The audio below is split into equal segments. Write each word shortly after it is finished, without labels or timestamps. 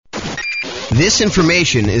This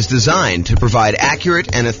information is designed to provide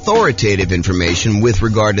accurate and authoritative information with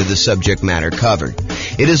regard to the subject matter covered.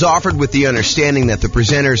 It is offered with the understanding that the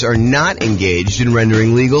presenters are not engaged in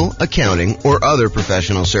rendering legal, accounting, or other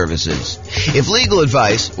professional services. If legal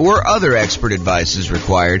advice or other expert advice is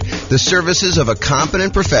required, the services of a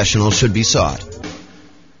competent professional should be sought.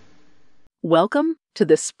 Welcome to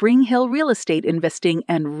the Spring Hill Real Estate Investing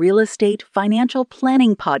and Real Estate Financial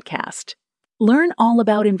Planning Podcast. Learn all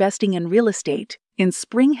about investing in real estate in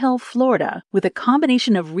Spring Hill, Florida, with a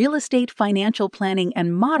combination of real estate financial planning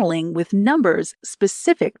and modeling with numbers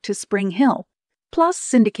specific to Spring Hill, plus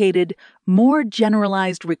syndicated, more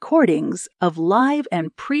generalized recordings of live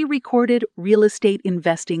and pre-recorded real estate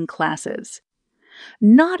investing classes.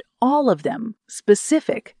 Not all of them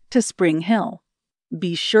specific to Spring Hill.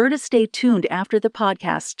 Be sure to stay tuned after the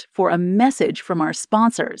podcast for a message from our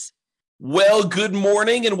sponsors. Well, good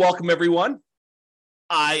morning and welcome, everyone.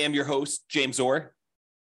 I am your host, James Orr,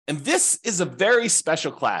 and this is a very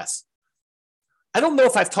special class. I don't know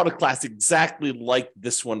if I've taught a class exactly like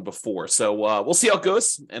this one before, so we'll see how it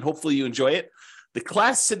goes, and hopefully you enjoy it. The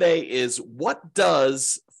class today is, what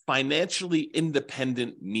does financially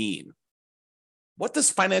independent mean? What does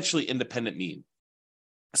financially independent mean?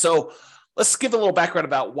 So let's give a little background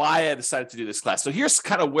about why I decided to do this class. So here's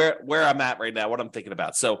kind of where I'm at right now, what I'm thinking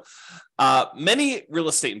about. So many real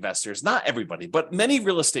estate investors, not everybody, but many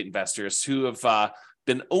real estate investors who have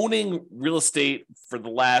been owning real estate for the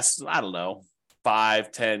last,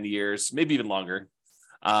 5-10 years, maybe even longer,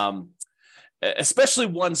 especially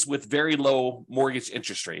ones with very low mortgage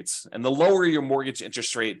interest rates. And the lower your mortgage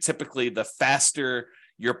interest rate, typically the faster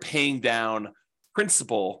you're paying down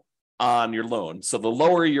principal on your loan. So the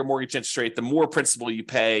lower your mortgage interest rate, the more principal you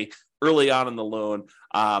pay early on in the loan.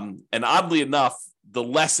 And oddly enough, the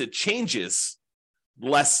less it changes,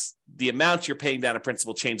 less the amount you're paying down in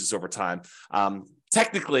principal changes over time.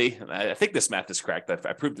 Technically, and I think this math is correct.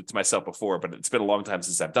 I proved it to myself before, but it's been a long time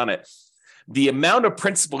since I've done it. The amount of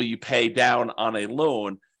principal you pay down on a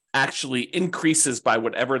loan actually increases by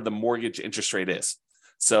whatever the mortgage interest rate is.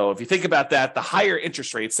 So if you think about that, the higher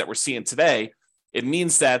interest rates that we're seeing today, it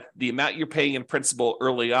means that the amount you're paying in principal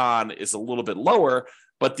early on is a little bit lower,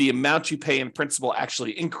 but the amount you pay in principal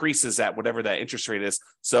actually increases at whatever that interest rate is.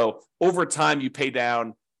 So over time, you pay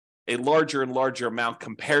down a larger and larger amount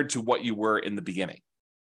compared to what you were in the beginning,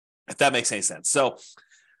 if that makes any sense. So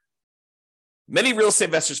many real estate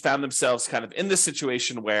investors found themselves kind of in this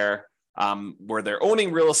situation where they're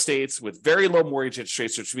owning real estates with very low mortgage interest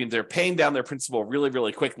rates, which means they're paying down their principal really,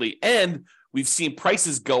 really quickly. And we've seen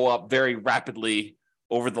prices go up very rapidly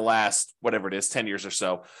over the last, 10 years or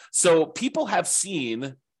so. So people have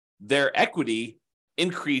seen their equity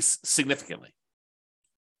increase significantly.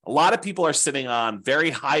 A lot of people are sitting on very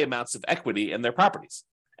high amounts of equity in their properties.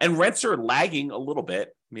 And rents are lagging a little bit.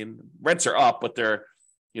 I mean, rents are up, but they're,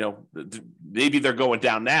 maybe they're going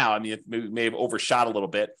down now. I mean, it may have overshot a little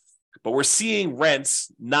bit. But we're seeing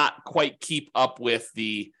rents not quite keep up with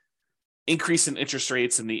the increase in interest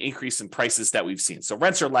rates and the increase in prices that we've seen. So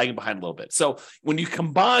rents are lagging behind a little bit. So when you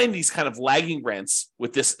combine these kind of lagging rents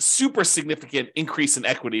with this super significant increase in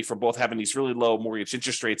equity from both having these really low mortgage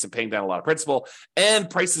interest rates and paying down a lot of principal and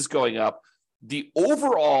prices going up, the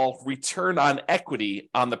overall return on equity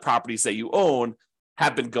on the properties that you own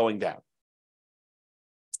have been going down.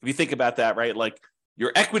 If you think about that, right? Like,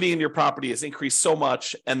 your equity in your property has increased so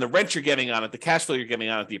much, and the rent you're getting on it, the cash flow you're getting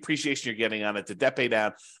on it, the appreciation you're getting on it, the debt pay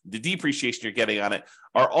down, the depreciation you're getting on it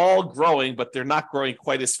are all growing, but they're not growing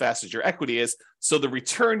quite as fast as your equity is. So the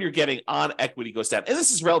return you're getting on equity goes down. And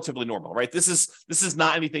this is relatively normal, right? This is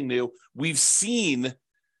not anything new. We've seen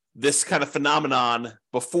this kind of phenomenon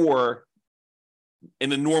before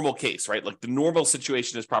in a normal case, right? Like, the normal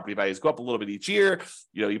situation is property values go up a little bit each year.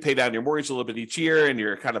 You pay down your mortgage a little bit each year, and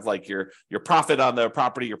you're kind of like your profit on the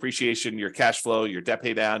property, your appreciation, your cash flow, your debt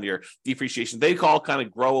pay down, your depreciation, they all kind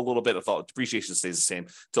of grow a little bit. If all depreciation stays the same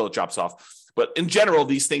until it drops off. But in general,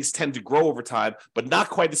 these things tend to grow over time, but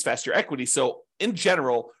not quite as fast as your equity. So in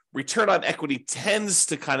general, return on equity tends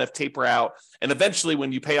to kind of taper out. And eventually,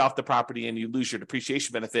 when you pay off the property and you lose your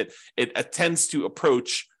depreciation benefit, it tends to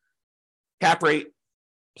approach cap rate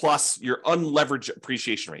plus your unleveraged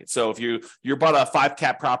appreciation rate. So if you bought a 5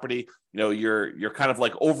 cap property, your kind of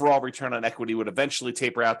like overall return on equity would eventually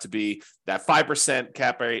taper out to be that 5%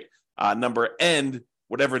 cap rate number, and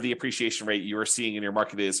whatever the appreciation rate you are seeing in your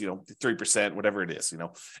market is, 3%, whatever it is,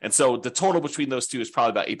 And so the total between those two is probably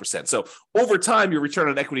about 8%. So over time, your return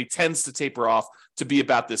on equity tends to taper off to be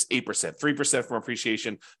about this 8%, 3% from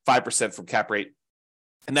appreciation, 5% from cap rate.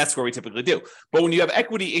 And that's where we typically do. But when you have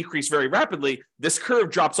equity increase very rapidly, this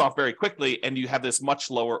curve drops off very quickly, and you have this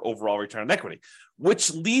much lower overall return on equity,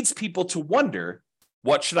 which leads people to wonder,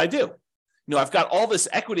 what should I do? I've got all this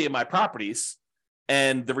equity in my properties,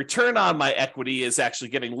 and the return on my equity is actually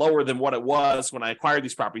getting lower than what it was when I acquired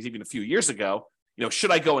these properties even a few years ago.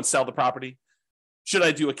 Should I go and sell the property? Should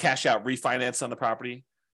I do a cash out refinance on the property?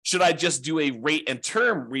 Should I just do a rate and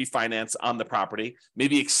term refinance on the property,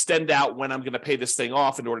 maybe extend out when I'm going to pay this thing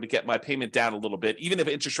off in order to get my payment down a little bit? Even if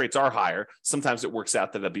interest rates are higher, sometimes it works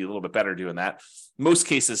out that it'll be a little bit better doing that. Most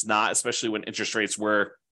cases not, especially when interest rates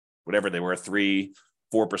were whatever they were, 3%,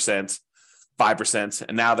 4%, 5%,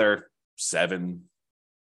 and now they're 7%,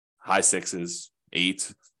 high 6s,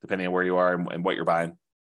 8%, depending on where you are and what you're buying.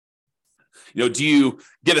 Do you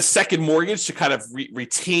get a second mortgage to kind of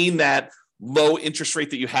retain that low interest rate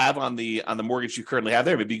that you have on the mortgage you currently have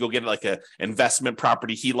there? Maybe you go get like a investment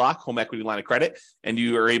property HELOC, home equity line of credit, and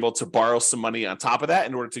you are able to borrow some money on top of that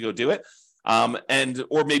in order to go do it.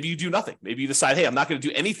 Or maybe you do nothing. Maybe you decide, hey, I'm not going to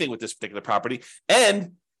do anything with this particular property.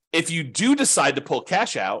 And if you do decide to pull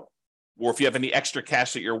cash out, or if you have any extra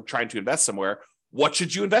cash that you're trying to invest somewhere, what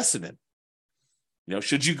should you invest it in?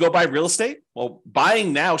 Should you go buy real estate? Well,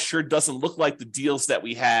 buying now sure doesn't look like the deals that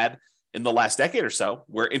we had in the last decade or so,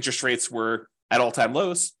 where interest rates were at all-time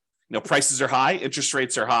lows. Prices are high, interest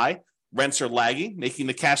rates are high, rents are lagging, making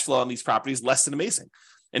the cash flow on these properties less than amazing.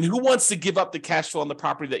 And who wants to give up the cash flow on the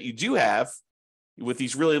property that you do have with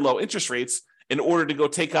these really low interest rates in order to go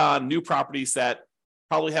take on new properties that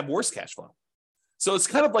probably have worse cash flow? So it's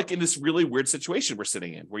kind of like in this really weird situation we're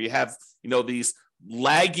sitting in, where you have, these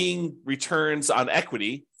lagging returns on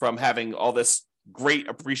equity from having all this great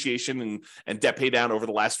appreciation and debt pay down over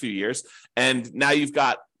the last few years. And now you've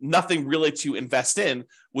got nothing really to invest in,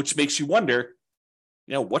 which makes you wonder,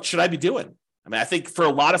 what should I be doing? I think for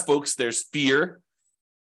a lot of folks, there's fear.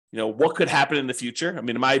 What could happen in the future?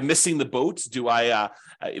 Am I missing the boat? Do I,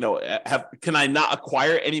 can I not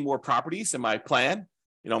acquire any more properties in my plan?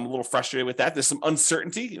 I'm a little frustrated with that. There's some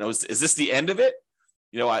uncertainty. Is this the end of it?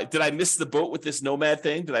 Did I miss the boat with this nomad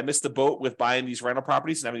thing? Did I miss the boat with buying these rental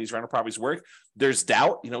properties and having these rental properties work? There's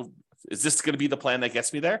doubt. Is this going to be the plan that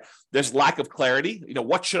gets me there? There's lack of clarity.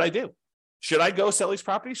 What should I do? Should I go sell these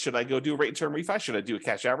properties? Should I go do a rate and term refi? Should I do a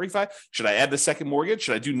cash out refi? Should I add the second mortgage?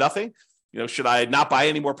 Should I do nothing? Should I not buy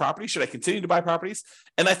any more properties? Should I continue to buy properties?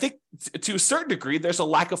 And I think to a certain degree, there's a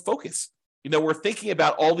lack of focus. We're thinking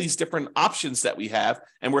about all these different options that we have,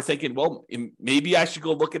 and we're thinking, well, maybe I should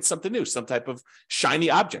go look at something new, some type of shiny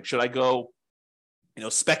object. Should I go,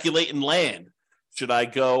 speculate in land? Should I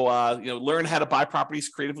go, learn how to buy properties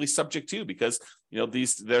creatively subject to? Because,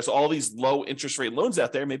 there's all these low interest rate loans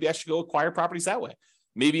out there. Maybe I should go acquire properties that way.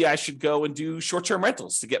 Maybe I should go and do short-term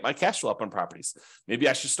rentals to get my cash flow up on properties. Maybe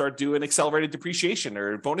I should start doing accelerated depreciation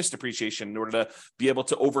or bonus depreciation in order to be able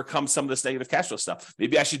to overcome some of this negative cash flow stuff.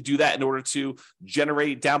 Maybe I should do that in order to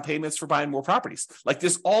generate down payments for buying more properties. Like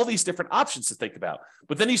there's all these different options to think about.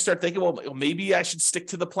 But then you start thinking, well, maybe I should stick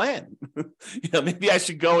to the plan. Maybe I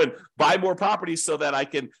should go and buy more properties so that I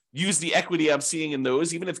can use the equity I'm seeing in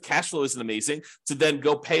those, even if cash flow isn't amazing, to then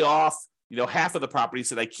go pay off, half of the properties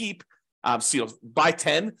that I keep. Buy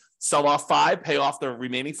 10, sell off 5, pay off the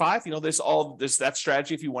remaining 5. There's that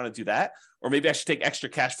strategy if you want to do that. Or maybe I should take extra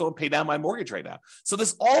cash flow and pay down my mortgage right now. So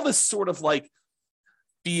there's all this sort of like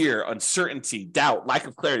fear, uncertainty, doubt, lack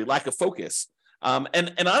of clarity, lack of focus.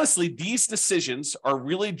 And honestly, these decisions are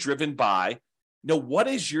really driven by, what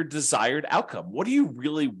is your desired outcome? What do you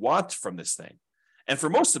really want from this thing? And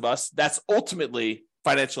for most of us, that's ultimately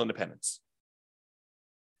financial independence.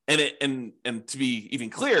 And to be even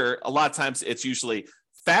clearer, a lot of times it's usually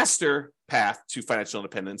faster path to financial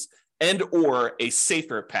independence and or a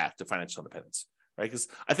safer path to financial independence, right? Because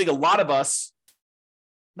I think a lot of us,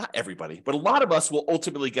 not everybody, but a lot of us will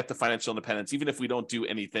ultimately get to financial independence, even if we don't do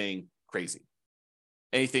anything crazy,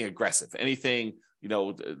 anything aggressive, anything,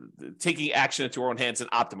 taking action into our own hands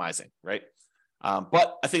and optimizing, right?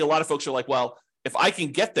 But I think a lot of folks are like, well, if I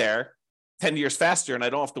can get there 10 years faster and I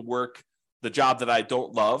don't have to work the job that I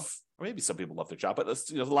don't love, or maybe some people love their job, but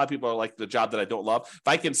a lot of people are like the job that I don't love. If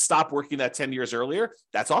I can stop working that 10 years earlier,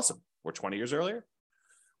 that's awesome. Or 20 years earlier.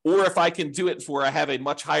 Or if I can do it where I have a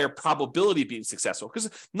much higher probability of being successful, because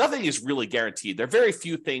nothing is really guaranteed. There are very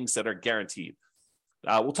few things that are guaranteed.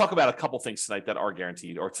 We'll talk about a couple things tonight that are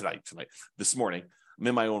guaranteed, or this morning. I'm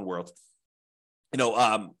in my own world. There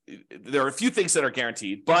are a few things that are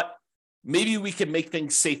guaranteed, but maybe we can make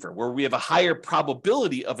things safer where we have a higher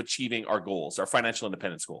probability of achieving our goals, our financial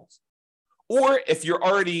independence goals. Or if you're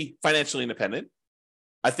already financially independent,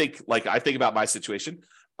 I think about my situation.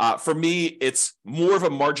 For me, it's more of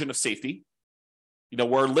a margin of safety.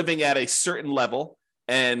 we're living at a certain level.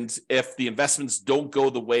 And if the investments don't go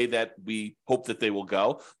the way that we hope that they will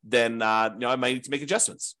go, then I might need to make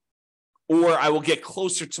adjustments. Or I will get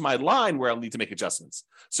closer to my line where I'll need to make adjustments.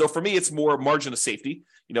 So for me, it's more margin of safety.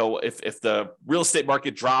 If the real estate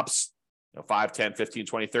market drops 5, 10, 15,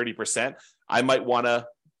 20, 30%, I might want to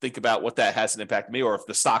think about what that has an impact on me. Or if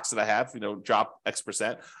the stocks that I have, drop X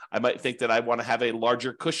percent, I might think that I want to have a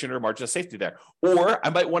larger cushion or margin of safety there. Or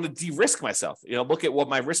I might want to de-risk myself, look at what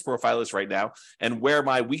my risk profile is right now and where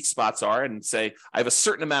my weak spots are and say, I have a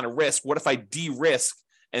certain amount of risk. What if I de-risk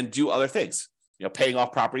and do other things? Paying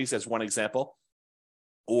off properties as one example,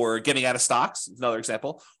 or getting out of stocks is another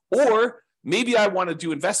example. Or maybe I want to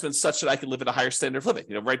do investments such that I can live at a higher standard of living.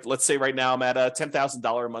 Let's say right now I'm at a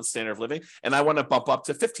 $10,000 a month standard of living, and I want to bump up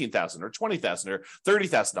to $15,000 or $20,000 or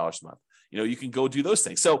 $30,000 a month. You can go do those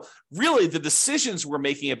things. So really, the decisions we're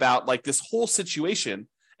making about like this whole situation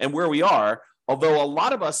and where we are, although a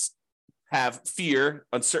lot of us have fear,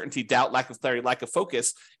 uncertainty, doubt, lack of clarity, lack of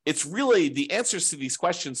focus, it's really the answers to these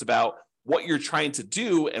questions about what you're trying to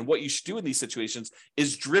do and what you should do in these situations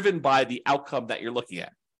is driven by the outcome that you're looking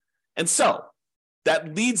at. And so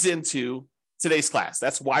that leads into today's class.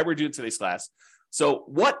 That's why we're doing today's class. So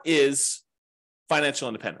what is financial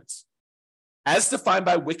independence? As defined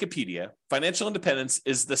by Wikipedia, financial independence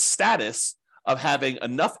is the status of having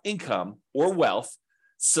enough income or wealth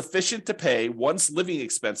sufficient to pay one's living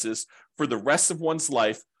expenses for the rest of one's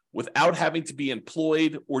life without having to be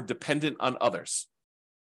employed or dependent on others.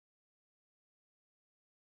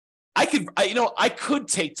 I could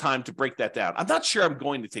take time to break that down. I'm not sure I'm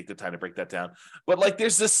going to take the time to break that down, but like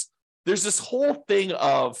there's this whole thing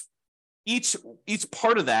of each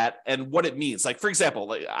part of that and what it means. Like, for example,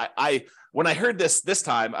 like I when I heard this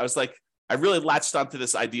time, I was like, I really latched onto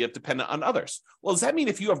this idea of dependent on others. Well, does that mean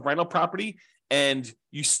if you have rental property and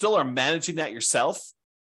you still are managing that yourself,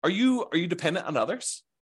 are you dependent on others?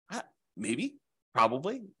 Maybe,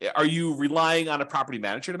 probably. Are you relying on a property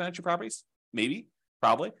manager to manage your properties? Maybe,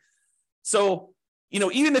 probably. So,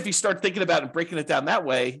 even if you start thinking about and breaking it down that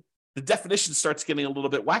way, the definition starts getting a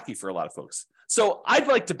little bit wacky for a lot of folks. So I'd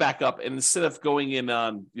like to back up, and instead of going in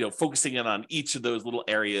on, focusing in on each of those little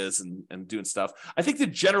areas and doing stuff, I think the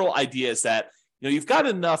general idea is that, you've got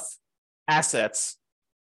enough assets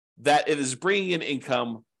that it is bringing in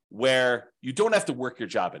income where you don't have to work your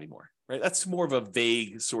job anymore, right? That's more of a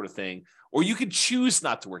vague sort of thing. Or you could choose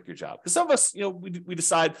not to work your job. Because some of us, we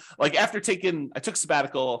decide, like I took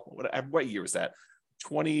sabbatical, what year was that?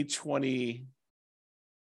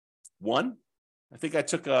 2021? I think I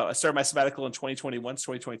started my sabbatical in 2021, it's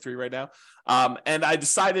 2023 right now. And I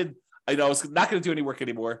decided, I was not going to do any work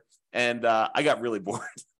anymore. And I got really bored,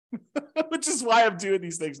 which is why I'm doing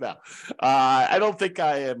these things now. I don't think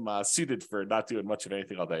I am suited for not doing much of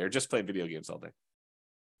anything all day or just playing video games all day.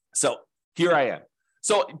 So here I am.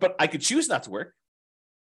 But I could choose not to work.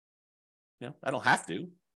 I don't have to.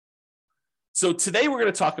 So today we're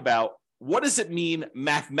going to talk about what does it mean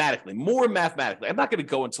mathematically, more mathematically. I'm not going to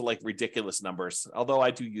go into like ridiculous numbers, although I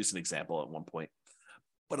do use an example at one point.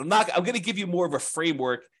 But I'm going to give you more of a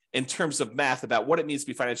framework in terms of math about what it means to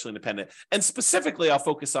be financially independent. And specifically, I'll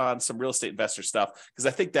focus on some real estate investor stuff because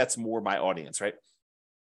I think that's more my audience, right?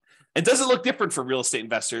 And does it look different for real estate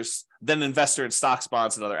investors than an investor in stocks,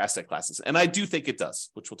 bonds, and other asset classes? And I do think it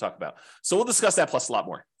does, which we'll talk about. So we'll discuss that plus a lot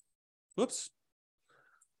more. Whoops.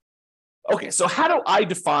 Okay, so how do I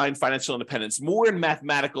define financial independence more in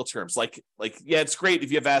mathematical terms? Like, yeah, it's great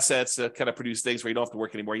if you have assets to kind of produce things where you don't have to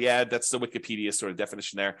work anymore. Yeah, that's the Wikipedia sort of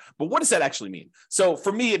definition there. But what does that actually mean? So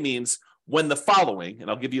for me, it means when the following, and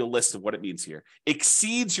I'll give you a list of what it means here,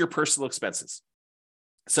 exceeds your personal expenses.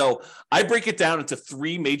 So I break it down into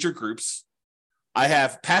three major groups. I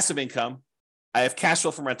have passive income, I have cash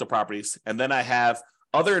flow from rental properties, and then I have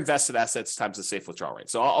other invested assets times the safe withdrawal rate.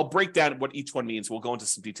 So I'll break down what each one means. We'll go into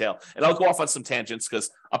some detail, and I'll go off on some tangents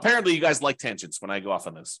because apparently you guys like tangents when I go off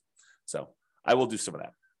on this. So I will do some of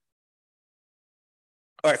that.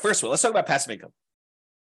 All right, first of all, let's talk about passive income.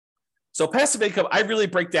 So passive income, I really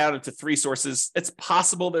break down into three sources. It's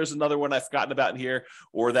possible there's another one I've forgotten about in here,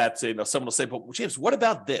 or that someone will say, "But James, what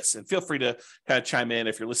about this?" And feel free to kind of chime in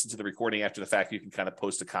if you're listening to the recording after the fact. You can kind of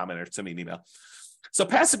post a comment or send me an email. So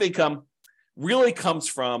passive income really comes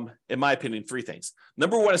from, in my opinion, three things.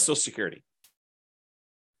 Number one is Social Security.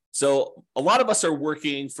 So a lot of us are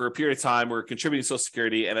working for a period of time, we're contributing to Social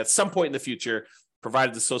Security, and at some point in the future,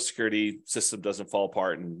 provided the Social Security system doesn't fall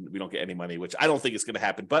apart and we don't get any money, which I don't think is going to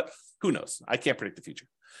happen, but who knows? I can't predict the future.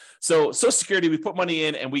 So Social Security, we put money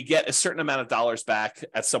in and we get a certain amount of dollars back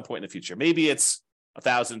at some point in the future. Maybe it's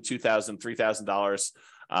 $1,000, $2,000, $3,000.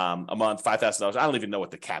 a month, $5,000. I don't even know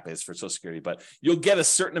what the cap is for Social Security, but you'll get a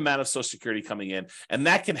certain amount of Social Security coming in, and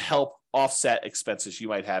that can help offset expenses you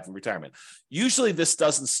might have in retirement. Usually this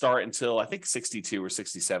doesn't start until I think 62 or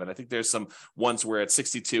 67. I think there's some ones where at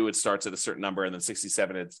 62 it starts at a certain number, and then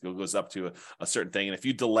 67 it goes up to a certain thing. And if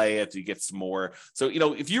you delay it, you get some more. So,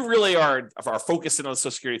 if you really are focusing on the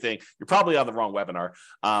Social Security thing, you're probably on the wrong webinar.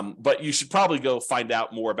 But you should probably go find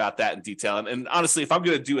out more about that in detail. And honestly, if I'm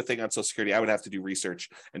going to do a thing on Social Security, I would have to do research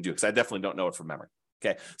and do it, because I definitely don't know it from memory.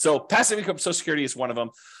 Okay. So passive income Social Security is one of them.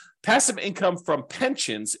 Passive income from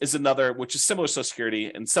pensions is another, which is similar to Social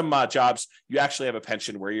Security. In some jobs, you actually have a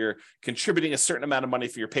pension where you're contributing a certain amount of money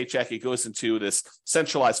for your paycheck. It goes into this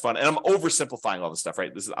centralized fund. And I'm oversimplifying all this stuff,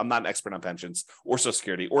 right? I'm not an expert on pensions or Social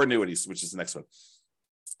Security or annuities, which is the next one.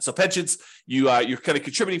 So pensions, you're kind of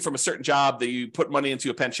contributing from a certain job that you put money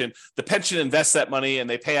into a pension. The pension invests that money and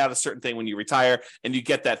they pay out a certain thing when you retire, and you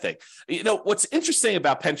get that thing. What's interesting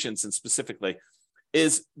about pensions, and specifically,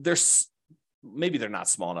 is maybe they're not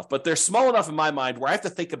small enough, but they're small enough in my mind where I have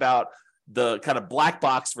to think about the kind of black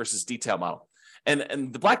box versus detail model.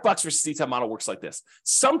 And the black box versus detail model works like this.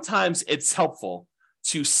 Sometimes it's helpful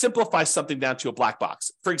to simplify something down to a black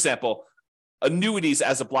box. For example, annuities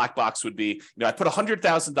as a black box would be, I put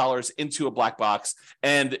 $100,000 into a black box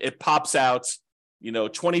and it pops out,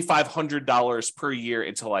 $2,500 per year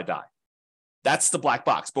until I die. That's the black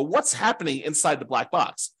box. But what's happening inside the black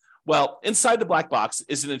box? Well, inside the black box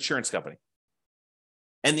is an insurance company.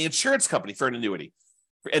 And the insurance company for an annuity,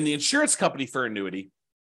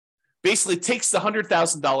 basically takes the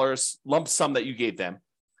 $100,000 lump sum that you gave them,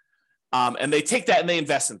 and they take that and they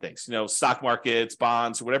invest in things, stock markets,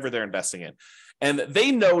 bonds, whatever they're investing in. And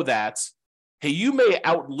they know that, hey, you may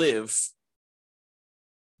outlive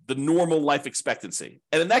the normal life expectancy.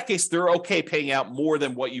 And in that case, they're okay paying out more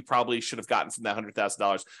than what you probably should have gotten from that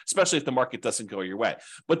 $100,000, especially if the market doesn't go your way.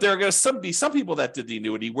 But there are going to be some people that did the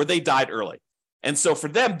annuity where they died early. And so for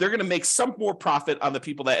them, they're going to make some more profit on the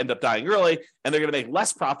people that end up dying early, and they're going to make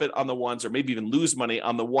less profit on the ones, or maybe even lose money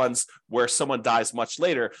on the ones where someone dies much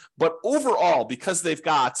later. But overall, because they've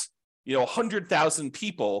got, 100,000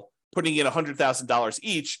 people putting in $100,000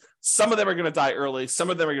 each, some of them are going to die early. Some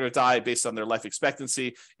of them are going to die based on their life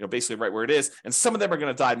expectancy, basically right where it is. And some of them are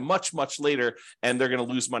going to die much, much later, and they're going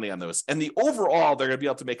to lose money on those. And the overall, they're going to be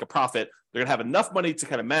able to make a profit. They're going to have enough money to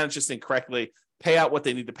kind of manage this thing correctly, pay out what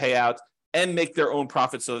they need to pay out, and make their own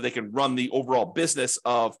profit so that they can run the overall business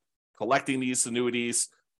of collecting these annuities,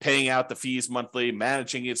 paying out the fees monthly,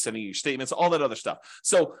 managing it, sending you statements, all that other stuff.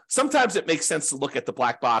 So sometimes it makes sense to look at the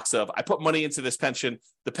black box of, I put money into this pension,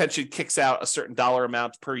 the pension kicks out a certain dollar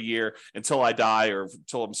amount per year until I die, or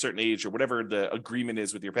until I'm a certain age, or whatever the agreement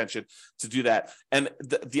is with your pension to do that. And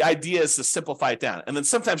the idea is to simplify it down. And then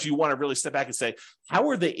sometimes you want to really step back and say, how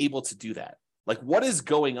are they able to do that? Like, what is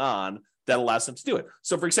going on that allows them to do it?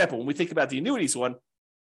 So for example, when we think about the annuities one,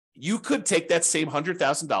 you could take that same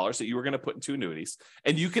 $100,000 that you were going to put into annuities,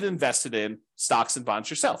 and you could invest it in stocks and bonds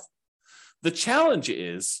yourself. The challenge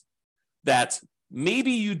is that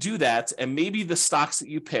maybe you do that, and maybe the stocks that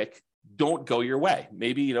you pick don't go your way.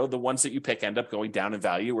 Maybe, the ones that you pick end up going down in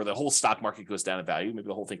value, or the whole stock market goes down in value. Maybe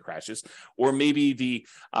the whole thing crashes, or maybe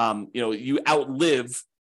you outlive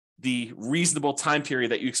the reasonable time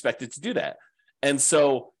period that you expected to do that. And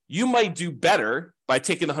so you might do better by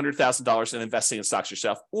taking the $100,000 and investing in stocks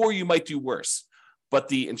yourself, or you might do worse. But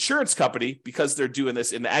the insurance company, because they're doing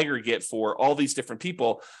this in the aggregate for all these different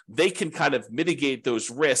people, they can kind of mitigate those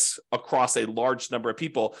risks across a large number of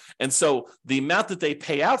people. And so the amount that they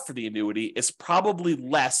pay out for the annuity is probably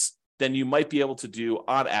less than you might be able to do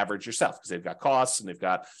on average yourself, because they've got costs and they've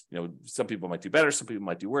got, some people might do better, some people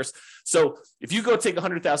might do worse. So if you go take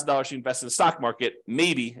 $100,000, you invest in the stock market,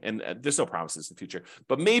 maybe, and there's no promises in the future,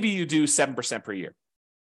 but maybe you do 7% per year.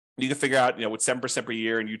 You can figure out, with 7% per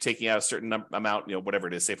year, and you taking out a certain amount, whatever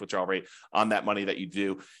it is, safe withdrawal rate on that money that you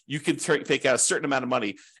do, you can take out a certain amount of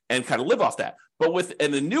money and kind of live off that. But with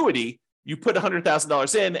an annuity, you put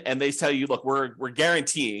 $100,000 in, and they tell you, look, we're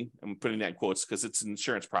guaranteeing, I'm putting that in quotes because it's an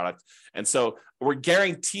insurance product, and so we're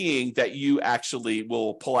guaranteeing that you actually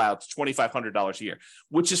will pull out $2,500 a year,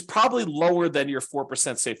 which is probably lower than your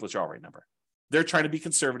 4% safe withdrawal rate number. They're trying to be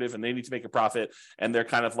conservative, and they need to make a profit, and they're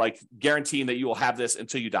kind of like guaranteeing that you will have this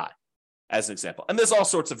until you die. as an example. And there's all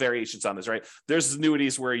sorts of variations on this, right? There's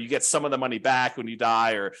annuities where you get some of the money back when you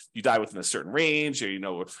die, or you die within a certain range,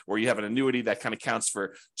 or, or you have an annuity that kind of counts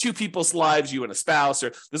for two people's lives, you and a spouse,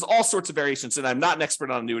 or there's all sorts of variations. And I'm not an expert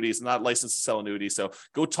on annuities, I'm not licensed to sell annuities. So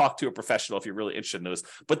go talk to a professional if you're really interested in those.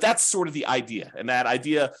 But that's sort of the idea. And that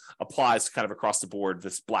idea applies kind of across the board,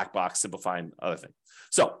 this black box simplifying other thing.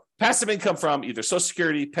 So passive income from either Social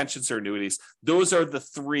Security, pensions, or annuities. Those are the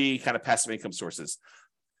three kind of passive income sources.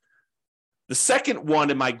 The second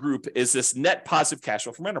one in my group is this net positive cash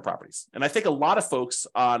flow from rental properties. And I think a lot of folks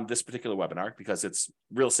on this particular webinar, because it's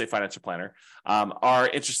Real Estate Financial Planner, are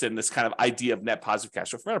interested in this kind of idea of net positive cash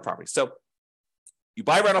flow from rental properties. So you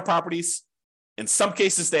buy rental properties. In some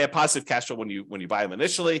cases, they have positive cash flow when you buy them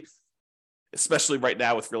initially, especially right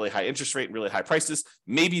now with really high interest rate and really high prices.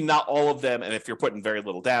 Maybe not all of them, and if you're putting very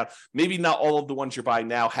little down, maybe not all of the ones you're buying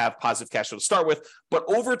now have positive cash flow to start with. But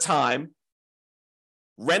over time,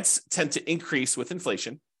 rents tend to increase with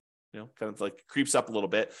inflation, kind of like creeps up a little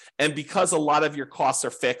bit. And because a lot of your costs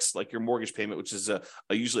are fixed, like your mortgage payment, which is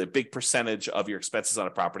usually a big percentage of your expenses on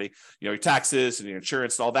a property, your taxes and your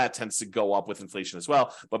insurance and all that tends to go up with inflation as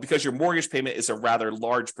well. But because your mortgage payment is a rather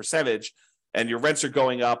large percentage and your rents are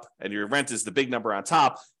going up and your rent is the big number on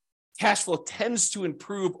top, cash flow tends to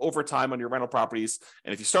improve over time on your rental properties.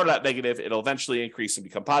 And if you start out negative, it'll eventually increase and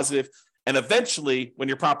become positive. And eventually, when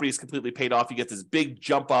your property is completely paid off, you get this big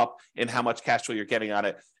jump up in how much cash flow you're getting on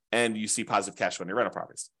it, and you see positive cash flow on your rental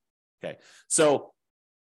properties. Okay, so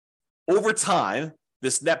over time,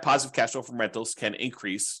 this net positive cash flow from rentals can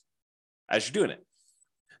increase as you're doing it.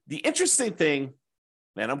 The interesting thing,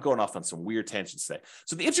 man, I'm going off on some weird tangents today.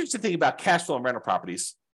 So the interesting thing about cash flow and rental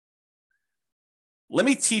properties, let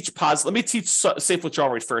me teach safe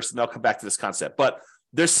withdrawal rate first, and then I'll come back to this concept. But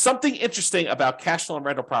there's something interesting about cash flow and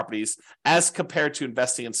rental properties as compared to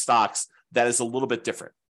investing in stocks that is a little bit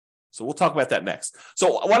different. So we'll talk about that next.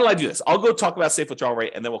 So why don't I do this? I'll go talk about safe withdrawal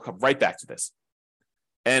rate, and then we'll come right back to this.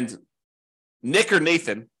 And Nick or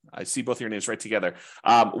Nathan, I see both of your names right together.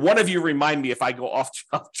 One of you remind me if I go off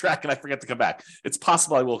track and I forget to come back. It's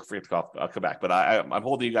possible I will forget to come back, but I'm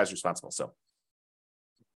holding you guys responsible. So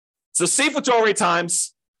safe withdrawal rate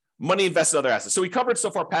times money invested in other assets. So we covered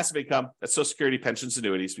so far passive income, that's Social Security, pensions,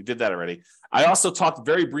 annuities. We did that already. I also talked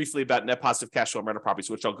very briefly about net positive cash flow and rental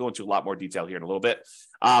properties, which I'll go into a lot more detail here in a little bit.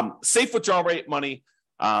 Safe withdrawal rate money,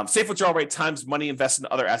 safe withdrawal rate times money invested in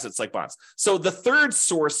other assets like bonds. So the third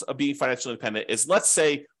source of being financially independent is, let's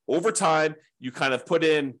say over time, you kind of put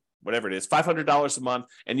in whatever it is, $500 a month,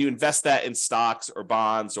 and you invest that in stocks or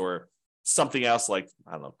bonds or something else like,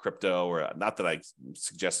 I don't know, crypto, or not that I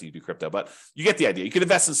suggest you do crypto, but you get the idea. You can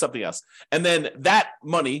invest in something else. And then that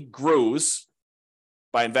money grows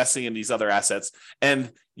by investing in these other assets.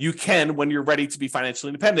 And you can, when you're ready to be financially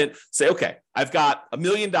independent, say, okay, I've got $1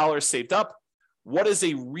 million saved up. What is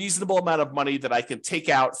a reasonable amount of money that I can take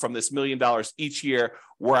out from this $1 million each year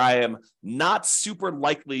where I am not super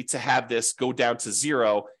likely to have this go down to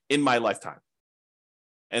zero in my lifetime?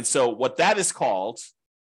 And so what that is called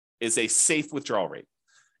is a safe withdrawal rate.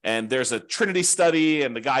 And there's a Trinity study,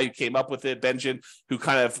 and the guy who came up with it, Benjamin, who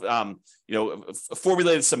kind of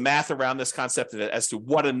formulated some math around this concept as to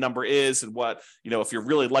what a number is and what, if you're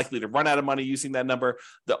really likely to run out of money using that number.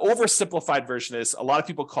 The oversimplified version is, a lot of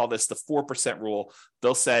people call this the 4% rule.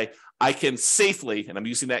 They'll say, I can safely, and I'm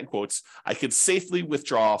using that in quotes, I can safely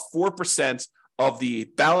withdraw 4% of the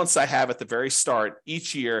balance I have at the very start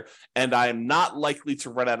each year, and I am not likely to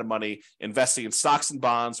run out of money investing in stocks and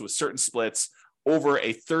bonds with certain splits over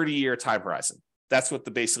a 30-year time horizon. That's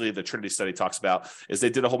what basically the Trinity study talks about, is they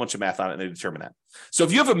did a whole bunch of math on it and they determined that. So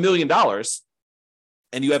if you have $1 million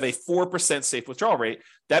and you have a 4% safe withdrawal rate,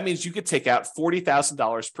 that means you could take out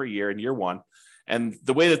 $40,000 per year in year one. And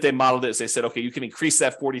the way that they modeled it is they said, okay, you can increase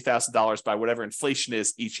that $40,000 by whatever inflation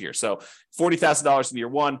is each year. So $40,000 in year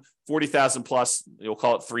one, $40,000 plus, you'll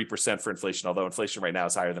call it 3% for inflation, although inflation right now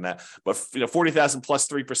is higher than that. But $40,000 plus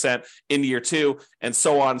 3% in year two, and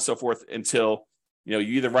so on and so forth until you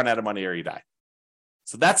either run out of money or you die.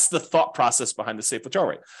 So that's the thought process behind the safe withdrawal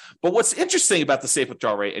rate. But what's interesting about the safe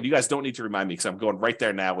withdrawal rate, and you guys don't need to remind me because I'm going right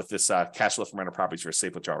there now with this cash flow from rental properties for a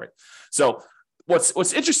safe withdrawal rate. So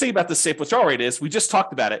what's interesting about the safe withdrawal rate is, we just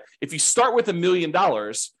talked about it. If you start with $1 million,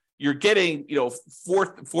 you're getting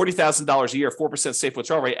 $40,000 a year, 4% safe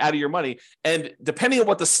withdrawal rate out of your money. And depending on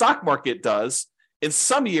what the stock market does, in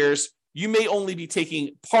some years you may only be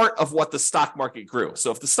taking part of what the stock market grew.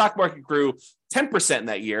 So if the stock market grew 10% in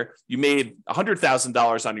that year, you made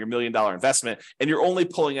 $100,000 on your $1 million investment, and you're only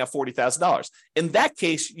pulling out $40,000. In that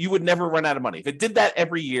case, you would never run out of money. If it did that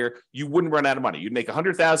every year, you wouldn't run out of money. You'd make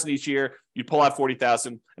 $100,000 each year, you'd pull out $40,000,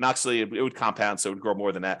 and actually it would compound, so it would grow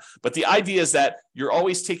more than that. But the idea is that you're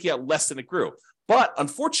always taking out less than it grew. But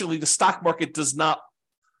unfortunately, the stock market does not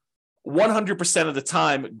 100% of the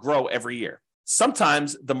time grow every year.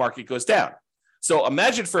 Sometimes the market goes down. So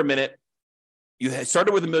imagine for a minute, you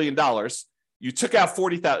started with $1 million. You took out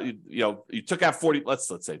 40,000, you took out 40, let's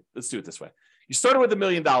do it this way. You started with $1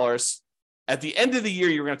 million. At the end of the year,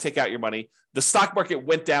 you're going to take out your money. The stock market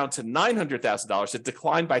went down to $900,000. It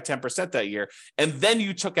declined by 10% that year. And then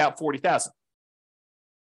you took out 40,000.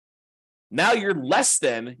 Now you're less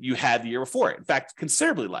than you had the year before. In fact,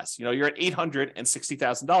 considerably less. You're at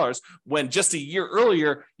 $860,000 when just a year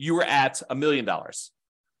earlier you were at $1 million.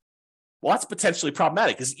 Well, that's potentially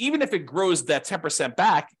problematic because even if it grows that 10%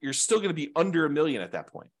 back, you're still going to be under $1 million at that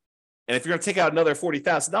point. And if you're going to take out another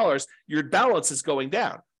 $40,000, your balance is going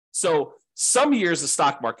down. So some years the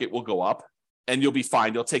stock market will go up and you'll be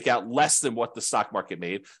fine. You'll take out less than what the stock market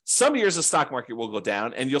made. Some years the stock market will go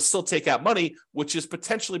down and you'll still take out money, which is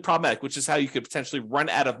potentially problematic, which is how you could potentially run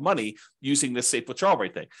out of money using this safe withdrawal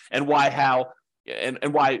rate thing. And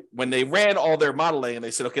why when they ran all their modeling and they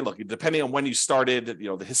said, okay, look, depending on when you started,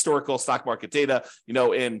 the historical stock market data,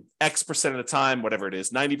 in X percent of the time, whatever it is,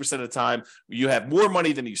 90% of the time, you have more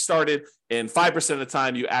money than you started. And 5% of the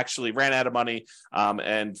time, you actually ran out of money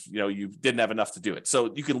and you didn't have enough to do it.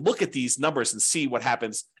 So you can look at these numbers and see what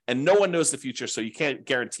happens. And no one knows the future, so you can't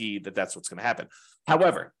guarantee that that's what's going to happen.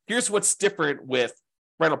 However, here's what's different with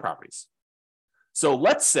rental properties. So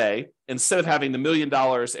let's say instead of having the $1 million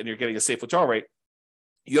and you're getting a safe withdrawal rate,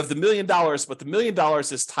 you have the $1 million, but the $1 million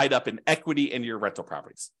is tied up in equity in your rental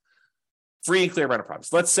properties, free and clear rental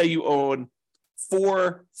properties. Let's say you own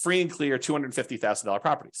 4 free and clear $250,000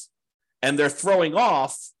 properties, and they're throwing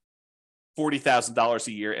off $40,000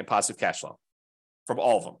 a year in positive cash flow from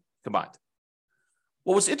all of them combined.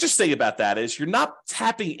 What was interesting about that is you're not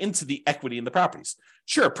tapping into the equity in the properties.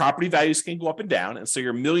 Sure, property values can go up and down, and so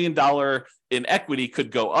your $1 million in equity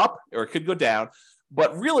could go up or it could go down.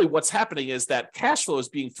 But really what's happening is that cash flow is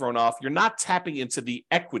being thrown off. You're not tapping into the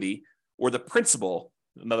equity or the principal,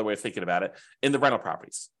 another way of thinking about it, in the rental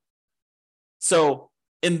properties. So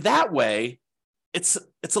in that way, it's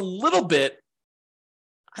a little bit,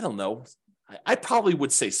 I don't know, I probably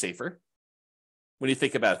would say safer when you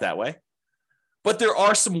think about it that way. But there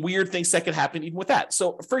are some weird things that can happen even with that.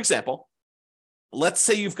 So, for example, let's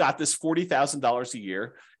say you've got this $40,000 a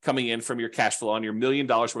year coming in from your cash flow on your $1 million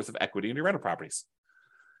worth of equity in your rental properties.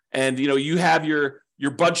 And, you have your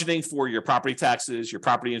budgeting for your property taxes, your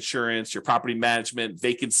property insurance, your property management,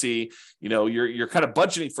 vacancy, you're kind of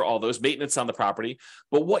budgeting for all those, maintenance on the property.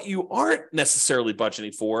 But what you aren't necessarily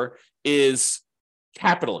budgeting for is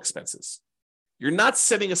capital expenses. You're not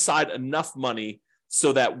setting aside enough money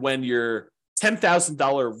so that when your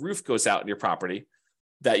 $10,000 roof goes out in your property,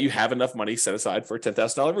 that you have enough money set aside for a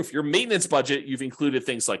 $10,000 roof. Your maintenance budget, you've included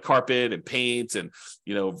things like carpet and paint and,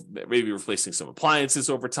 maybe replacing some appliances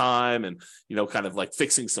over time and, kind of like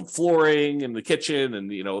fixing some flooring in the kitchen and,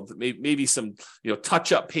 maybe some,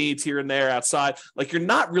 touch up paint here and there outside. Like you're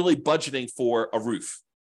not really budgeting for a roof.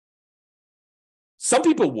 Some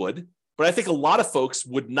people would, but I think a lot of folks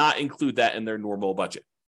would not include that in their normal budget.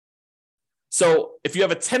 So if you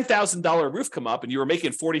have a $10,000 roof come up and you were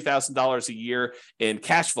making $40,000 a year in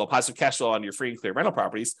cash flow, positive cash flow on your free and clear rental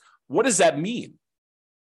properties, what does that mean?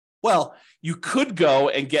 Well, you could go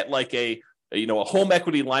and get like a home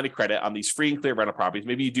equity line of credit on these free and clear rental properties.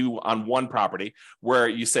 Maybe you do on one property where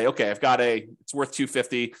you say, okay, it's worth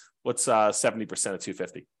 $250. What's 70% of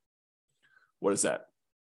 $250? What is that?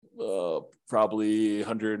 Probably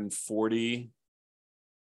 140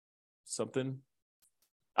 something.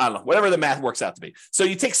 I don't know, whatever the math works out to be. So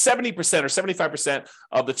you take 70% or 75%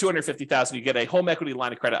 of the $250,000, you get a home equity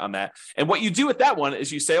line of credit on that. And what you do with that one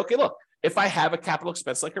is you say, okay, look, if I have a capital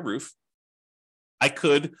expense like a roof, I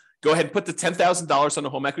could go ahead and put the $10,000 on the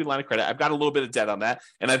home equity line of credit. I've got a little bit of debt on that,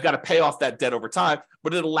 and I've got to pay off that debt over time,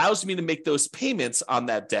 but it allows me to make those payments on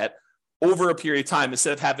that debt over a period of time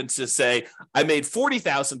instead of having to say, I made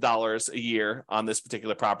 $40,000 a year on this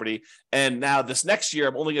particular property, and now this next year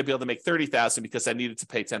I'm only going to be able to make $30,000 because I needed to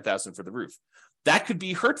pay $10,000 for the roof. That could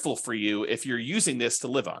be hurtful for you if you're using this to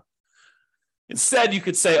live on. Instead, you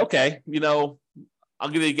could say, okay,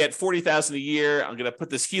 I'm going to get $40,000 a year. I'm going to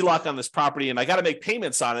put this HELOC on this property, and I got to make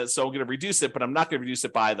payments on it, so I'm going to reduce it, but I'm not going to reduce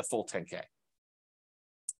it by the full $10K.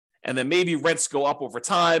 And then maybe rents go up over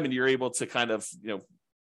time, and you're able to kind of,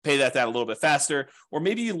 pay that down a little bit faster, or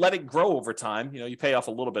maybe you let it grow over time. You pay off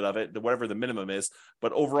a little bit of it, whatever the minimum is,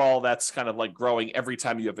 but overall that's kind of like growing every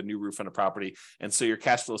time you have a new roof on a property. And so your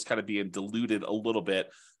cash flow is kind of being diluted a little bit,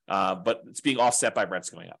 but it's being offset by rents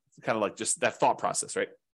going up. It's kind of like just that thought process, right?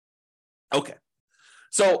 Okay.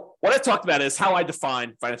 So what I talked about is how I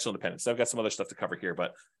define financial independence. I've got some other stuff to cover here,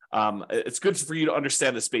 but it's good for you to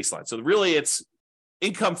understand this baseline. So really it's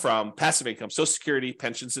income from passive income, Social Security,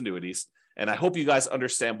 pensions, annuities. And I hope you guys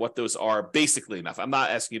understand what those are basically enough. I'm not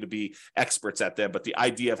asking you to be experts at them, but the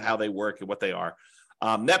idea of how they work and what they are.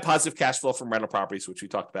 Net positive cash flow from rental properties, which we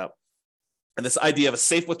talked about. And this idea of a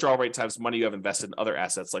safe withdrawal rate times money you have invested in other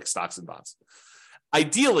assets like stocks and bonds.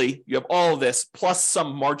 Ideally, you have all of this plus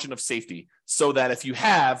some margin of safety so that if you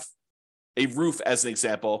have a roof, as an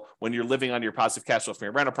example, when you're living on your positive cash flow from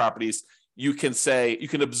your rental properties, you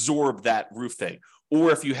can absorb that roof thing.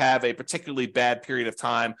 Or if you have a particularly bad period of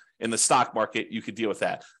time in the stock market, you could deal with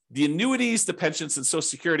that. The annuities, the pensions, and Social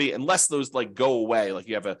Security, unless those like go away, like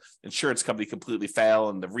you have an insurance company completely fail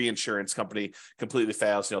and the reinsurance company completely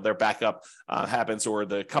fails, their backup happens, or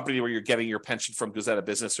the company where you're getting your pension from goes out of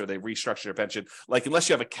business, or they restructure your pension. Like unless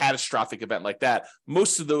you have a catastrophic event like that,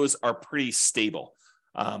 most of those are pretty stable.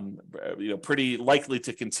 Pretty likely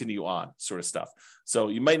to continue on sort of stuff. So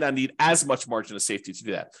you might not need as much margin of safety to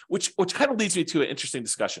do that, which kind of leads me to an interesting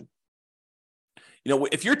discussion.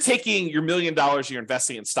 If you're taking your $1 million, you're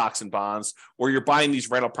investing in stocks and bonds, or you're buying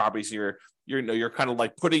these rental properties, you're kind of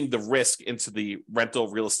like putting the risk into the rental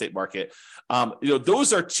real estate market.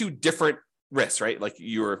 Those are two different risks, right? Like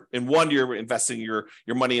you're investing your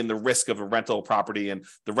money in the risk of a rental property and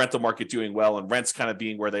the rental market doing well and rents kind of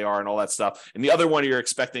being where they are and all that stuff. And the other one, you're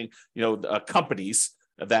expecting, companies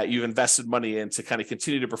that you've invested money in to kind of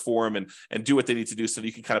continue to perform and do what they need to do so that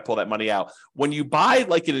you can kind of pull that money out. When you buy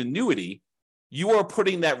like an annuity, you are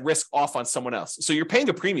putting that risk off on someone else. So you're paying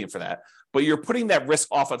a premium for that, but you're putting that risk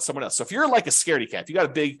off on someone else. So if you're like a scaredy cat, if you got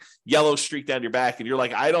a big yellow streak down your back and you're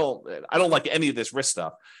like, I don't like any of this risk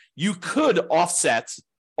stuff, you could offset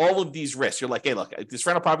all of these risks. You're like, hey, look, these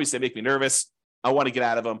rental properties, they make me nervous. I want to get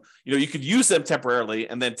out of them. You could use them temporarily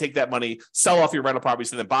and then take that money, sell off your rental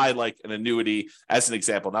properties, and then buy like an annuity as an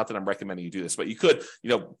example. Not that I'm recommending you do this, but you could,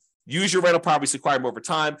 use your rental properties to acquire them over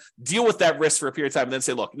time, deal with that risk for a period of time, and then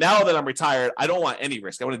say, look, now that I'm retired, I don't want any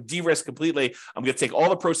risk. I want to de-risk completely. I'm going to take all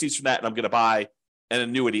the proceeds from that and I'm going to buy an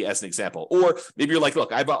annuity as an example. Or maybe you're like,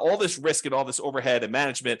 look, I bought all this risk and all this overhead and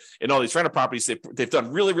management and all these rental properties. They've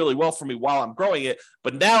done really, really well for me while I'm growing it.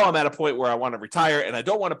 But now I'm at a point where I want to retire and I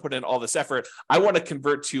don't want to put in all this effort. I want to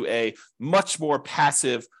convert to a much more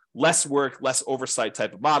passive, less work, less oversight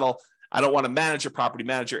type of model. I don't want to manage a property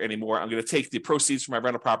manager anymore. I'm going to take the proceeds from my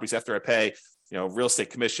rental properties after I pay, real estate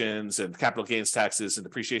commissions and capital gains taxes and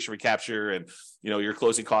depreciation recapture and, your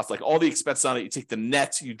closing costs, like all the expenses on it. You take the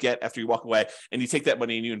net you get after you walk away and you take that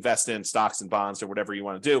money and you invest in stocks and bonds or whatever you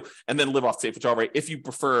want to do, and then live off safe withdrawal rate if you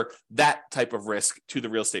prefer that type of risk to the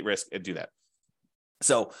real estate risk and do that.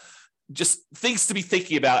 So just things to be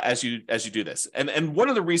thinking about as you do this. And one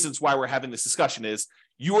of the reasons why we're having this discussion is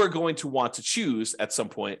you are going to want to choose at some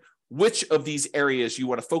point which of these areas you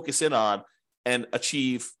want to focus in on and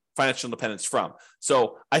achieve financial independence from.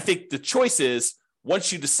 So I think the choice is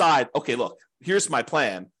once you decide, okay, look, here's my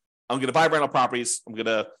plan. I'm going to buy rental properties. I'm going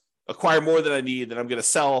to acquire more than I need. Then I'm going to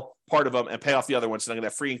sell part of them and pay off the other ones. And I'm going to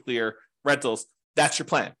have free and clear rentals. That's your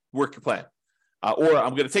plan. Work your plan. Or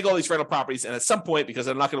I'm going to take all these rental properties, and at some point, because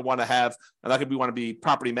I'm not going to want to be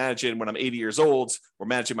property managing when I'm 80 years old, or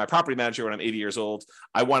managing my property manager when I'm 80 years old,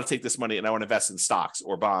 I want to take this money and I want to invest in stocks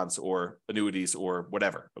or bonds or annuities or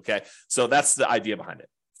whatever. Okay, so that's the idea behind it.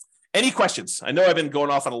 Any questions? I know I've been going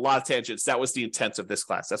off on a lot of tangents. That was the intent of this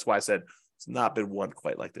class. That's why I said it's not been one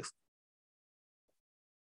quite like this.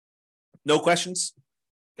 No questions?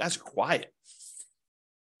 You guys are quiet.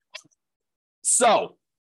 So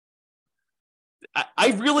I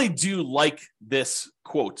really do like this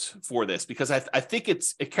quote for this because I think it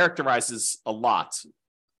characterizes a lot.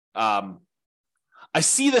 I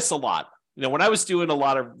see this a lot. When I was doing a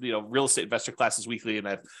lot of real estate investor classes weekly, and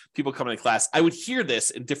I have people coming to class, I would hear this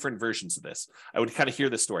in different versions of this. I would kind of hear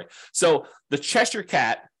this story. So the Cheshire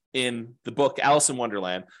Cat in the book Alice in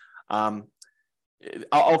Wonderland. I'll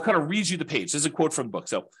kind of read you the page. This is a quote from the book.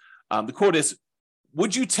 So the quote is,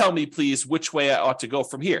 "Would you tell me, please, which way I ought to go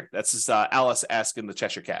from here?" That's Alice asking the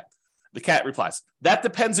Cheshire Cat. The cat replies, "That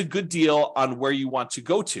depends a good deal on where you want to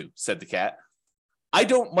go to," said the cat. "I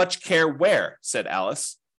don't much care where," said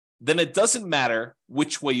Alice. "Then it doesn't matter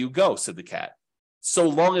which way you go," said the cat. "So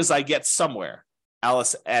long as I get somewhere,"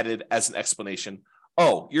 Alice added as an explanation.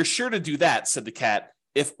 "Oh, you're sure to do that," said the cat,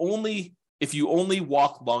 if you only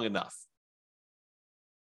walk long enough."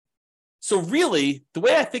 So really, the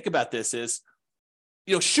way I think about this is,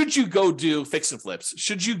 should you go do fix and flips?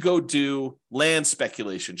 Should you go do land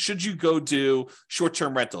speculation? Should you go do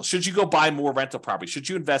short-term rentals? Should you go buy more rental property? Should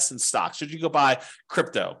you invest in stocks? Should you go buy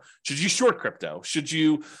crypto? Should you short crypto? Should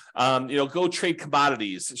you, go trade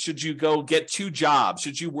commodities? Should you go get 2 jobs?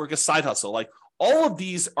 Should you work a side hustle? Like, all of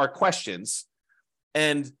these are questions,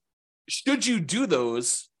 and should you do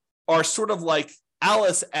those are sort of like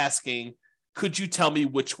Alice asking, could you tell me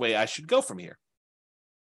which way I should go from here?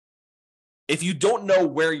 If you don't know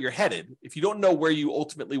where you're headed, if you don't know where you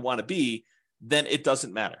ultimately want to be, then it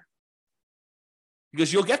doesn't matter,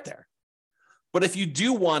 because you'll get there. But if you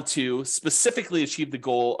do want to specifically achieve the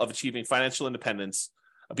goal of achieving financial independence,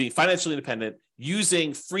 of being financially independent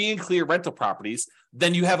using free and clear rental properties,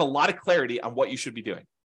 then you have a lot of clarity on what you should be doing.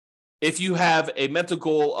 If you have a mental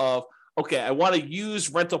goal of, okay, I want to use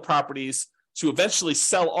rental properties to eventually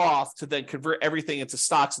sell off to then convert everything into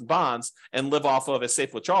stocks and bonds and live off of a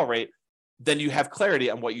safe withdrawal rate, then you have clarity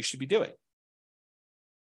on what you should be doing.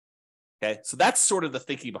 Okay, so that's sort of the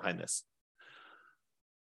thinking behind this.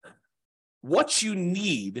 What you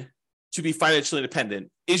need to be financially independent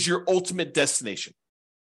is your ultimate destination.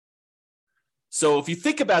 So if you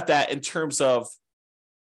think about that in terms of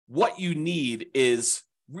what you need is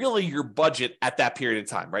really your budget at that period of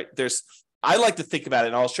time, right? I like to think about it,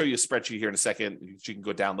 and I'll show you a spreadsheet here in a second, you can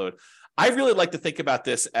go download. I really like to think about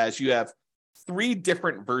this as you have 3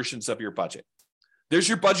 different versions of your budget. There's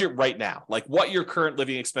your budget right now, like what your current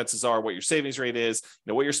living expenses are, what your savings rate is,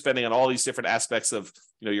 what you're spending on all these different aspects of,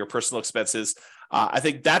 your personal expenses. I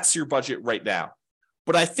think that's your budget right now.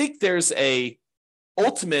 But I think there's if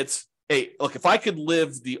I could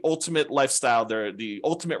live the ultimate lifestyle, the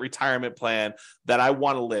ultimate retirement plan that I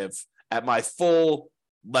want to live at my full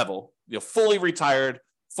level, fully retired,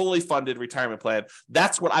 fully funded retirement plan,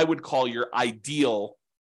 that's what I would call your ideal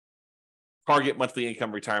target monthly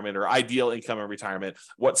income retirement, or ideal income in retirement,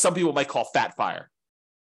 what some people might call Fat FIRE.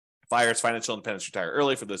 FIRE is financial independence, retire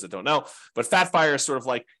early, for those that don't know. But Fat FIRE is sort of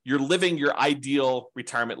like you're living your ideal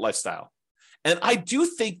retirement lifestyle. And I do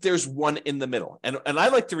think there's one in the middle. And I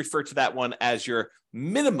like to refer to that one as your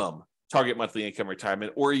minimum target monthly income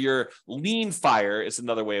retirement, or your lean FIRE is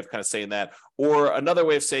another way of kind of saying that. Or another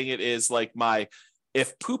way of saying it is like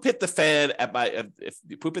if poop hit the fan at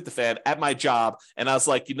my job, and I was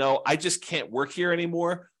like, I just can't work here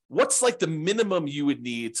anymore. What's like the minimum you would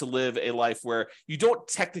need to live a life where you don't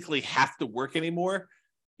technically have to work anymore?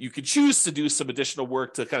 You could choose to do some additional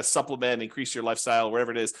work to kind of supplement and increase your lifestyle,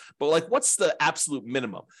 whatever it is. But like, what's the absolute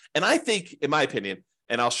minimum? And I think, in my opinion,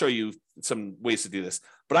 and I'll show you some ways to do this,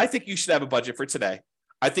 but I think you should have a budget for today.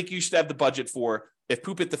 I think you should have the budget for if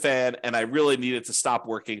poop hit the fan and I really needed to stop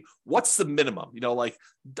working, what's the minimum? Like,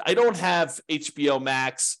 I don't have HBO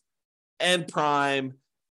Max and Prime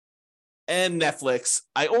and Netflix.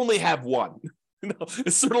 I only have one.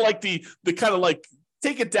 It's sort of like the kind of like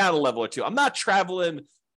take it down a level or two. I'm not traveling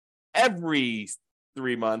every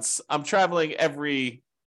 3 months. I'm traveling every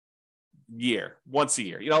year, once a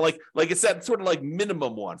year, like it's that sort of like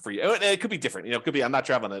minimum one for you. And it could be different, it could be I'm not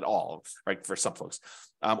traveling at all, right, for some folks,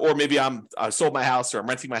 or maybe I sold my house, or I'm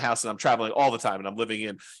renting my house and I'm traveling all the time and I'm living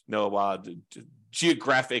in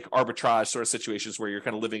geographic arbitrage sort of situations where you're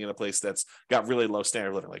kind of living in a place that's got really low standard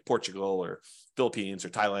of living, like Portugal or Philippines or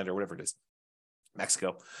Thailand or whatever it is,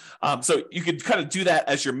 Mexico. So you could kind of do that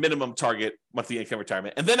as your minimum target monthly income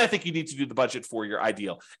retirement. And then I think you need to do the budget for your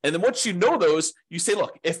ideal. And then once you know those, you say,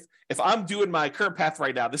 look, if I'm doing my current path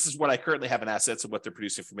right now, this is what I currently have in assets and what they're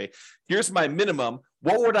producing for me. Here's my minimum.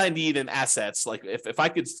 What would I need in assets? Like if I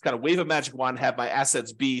could kind of wave a magic wand, have my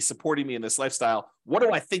assets be supporting me in this lifestyle, what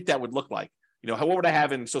do I think that would look like? What would I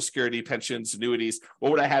have in Social Security, pensions, annuities?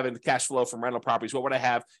 What would I have in cash flow from rental properties? What would I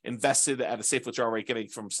have invested at a safe withdrawal rate getting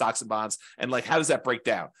from stocks and bonds? And like, how does that break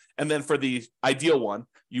down? And then for the ideal one,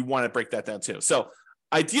 you want to break that down too. So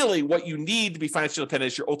ideally, what you need to be financially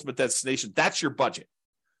independent is your ultimate destination. That's your budget.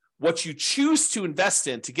 What you choose to invest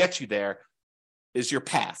in to get you there is your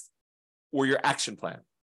path or your action plan.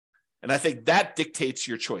 And I think that dictates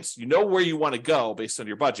your choice. You know where you want to go based on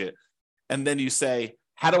your budget. And then you say,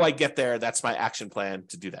 how do I get there? That's my action plan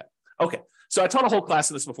to do that. Okay, so I taught a whole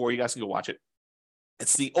class on this before. You guys can go watch it.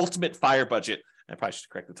 It's the ultimate FIRE budget. I probably should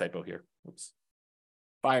correct the typo here. Oops.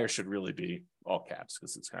 FIRE should really be all caps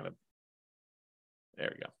because it's kind of,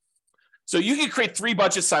 there we go. So you can create 3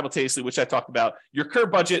 budgets simultaneously, which I talked about. Your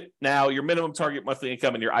current budget now, your minimum target monthly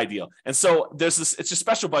income, and your ideal. And so there's this, it's a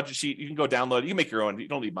special budget sheet. You can go download it. You can make your own. You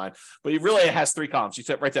don't need mine. But it really has 3 columns.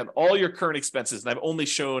 You write down all your current expenses. And I've only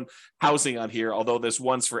shown housing on here, although there's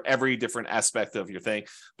ones for every different aspect of your thing.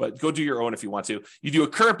 But go do your own if you want to. You do a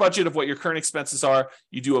current budget of what your current expenses are.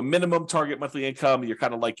 You do a minimum target monthly income. You're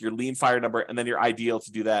kind of like your lean fire number, and then your ideal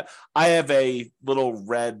to do that. I have a little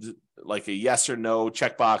red, like a yes or no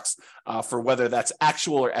checkbox for whether that's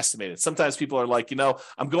actual or estimated. Sometimes people are like,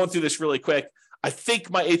 I'm going through this really quick. I think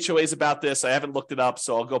my HOA is about this. I haven't looked it up,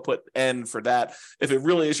 so I'll go put N for that. If it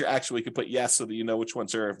really is your actual, you can put yes so that you know which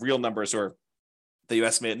ones are real numbers or that you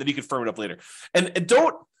estimate, and then you can firm it up later. And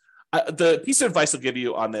don't, the piece of advice I'll give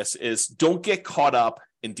you on this is don't get caught up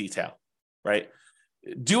in detail, right?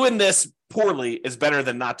 Doing this poorly is better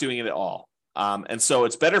than not doing it at all. And so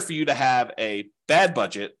it's better for you to have a bad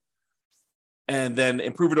budget and then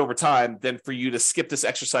improve it over time than for you to skip this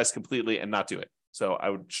exercise completely and not do it. So I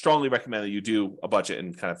would strongly recommend that you do a budget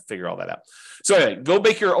and kind of figure all that out. So anyway, go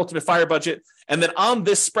make your ultimate fire budget. And then on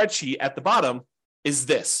this spreadsheet at the bottom is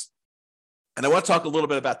this. And I want to talk a little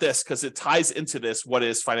bit about this because it ties into this, what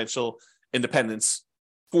is financial independence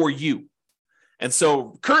for you. And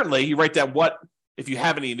so currently you write down what, if you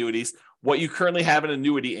have any annuities, what you currently have in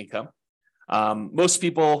annuity income. Most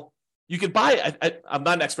people, you can buy, I'm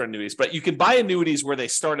not an expert in annuities, but you can buy annuities where they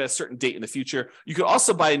start at a certain date in the future. You can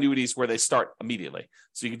also buy annuities where they start immediately.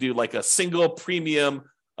 So you can do like a single premium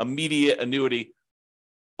immediate annuity.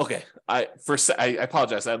 Okay, I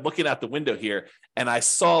apologize. I'm looking out the window here and I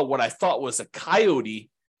saw what I thought was a coyote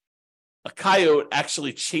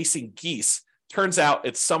actually chasing geese. Turns out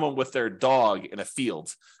it's someone with their dog in a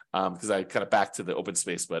field. Because I kind of back to the open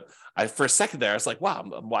space, but for a second there, I was like, wow,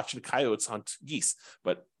 I'm watching coyotes hunt geese,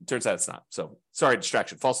 but it turns out it's not. So sorry,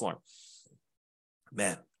 distraction, false alarm.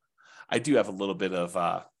 Man, I do have a little bit of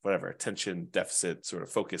attention deficit sort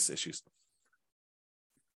of focus issues.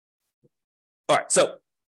 All right, so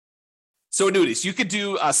annuities, you could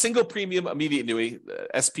do a single premium immediate annuity,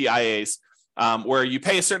 SPIAs, where you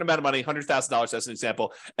pay a certain amount of money, $100,000 as an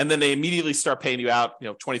example, and then they immediately start paying you out,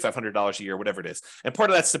 $2,500 a year, whatever it is. And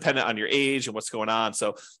part of that's dependent on your age and what's going on.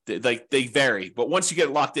 So they vary, but once you get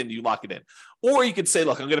it locked in, you lock it in. Or you could say,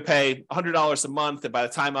 look, I'm going to pay $100 a month, and by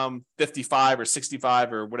the time I'm 55 or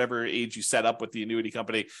 65 or whatever age you set up with the annuity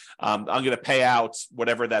company, I'm going to pay out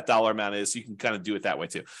whatever that dollar amount is. So you can kind of do it that way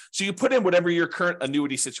too. So you put in whatever your current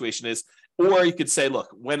annuity situation is, or you could say, look,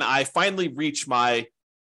 when I finally reach my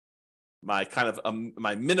kind of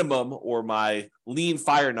my minimum or my lean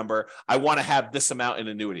fire number, I want to have this amount in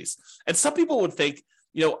annuities. And some people would think,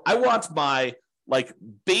 I want my like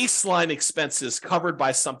baseline expenses covered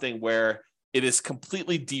by something where it is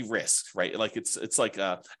completely de-risked, right? Like it's like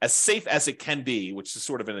as safe as it can be, which is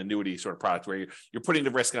sort of an annuity sort of product where you're putting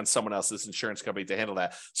the risk on someone else's insurance company to handle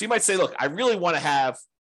that. So you might say, look, I really want to have,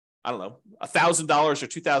 I don't know, $1,000 or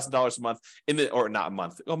 $2,000 a month or not a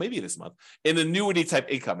month. Oh, maybe it is a month in annuity type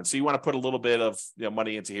income. And so you want to put a little bit of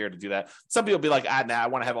money into here to do that. Some people will be like, I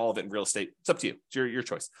want to have all of it in real estate. It's up to you. It's your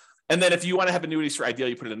choice. And then if you want to have annuities for ideal,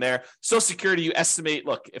 you put it in there. Social Security, you estimate,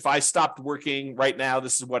 look, if I stopped working right now,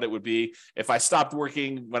 this is what it would be. If I stopped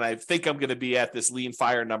working when I think I'm going to be at this lean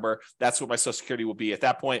fire number, that's what my Social Security will be at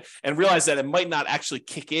that point. And realize that it might not actually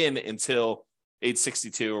kick in until age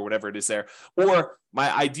 62 or whatever it is there. Or my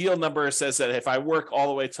ideal number says that if I work all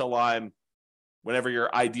the way till I'm, whatever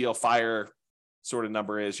your ideal fire sort of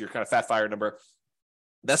number is, your kind of fat fire number,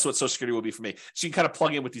 that's what Social Security will be for me. So you can kind of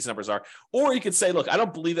plug in what these numbers are. Or you could say, look, I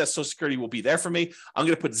don't believe that Social Security will be there for me. I'm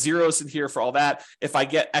going to put zeros in here for all that. If I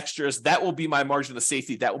get extras, that will be my margin of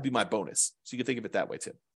safety. That will be my bonus. So you can think of it that way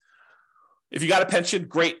too. If you got a pension,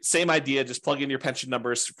 great. Same idea. Just plug in your pension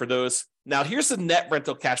numbers for those. Now, here's the net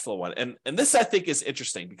rental cash flow one. And this, I think, is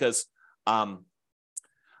interesting because let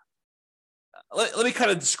me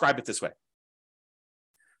kind of describe it this way.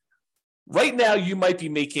 Right now, you might be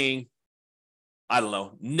making, I don't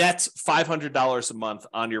know, net $500 a month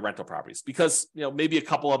on your rental properties because, maybe a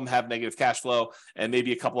couple of them have negative cash flow and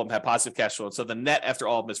maybe a couple of them have positive cash flow. And so the net after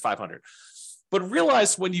all of them is 500. But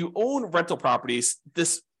realize when you own rental properties,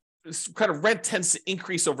 this kind of rent tends to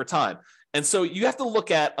increase over time. And so you have to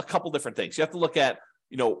look at a couple different things. You have to look at,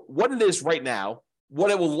 what it is right now,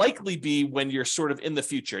 what it will likely be when you're sort of in the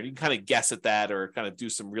future. And you can kind of guess at that or kind of do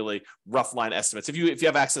some really rough line estimates. If you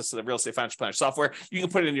have access to the real estate financial planner software, you can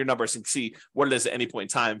put it in your numbers and see what it is at any point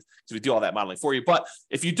in time because we do all that modeling for you. But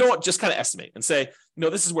if you don't, just kind of estimate and say,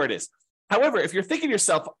 this is where it is. However, if you're thinking to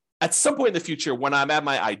yourself, at some point in the future, when I'm at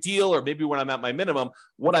my ideal or maybe when I'm at my minimum,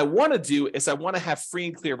 what I want to do is I want to have free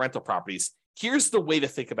and clear rental properties. Here's the way to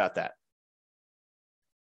think about that.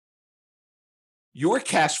 your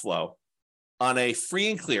cash flow on a free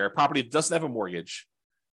and clear property that doesn't have a mortgage,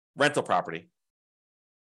 rental property,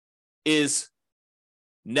 is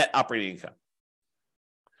net operating income.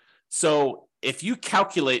 So if you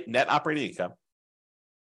calculate net operating income,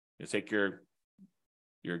 you take your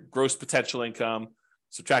gross potential income,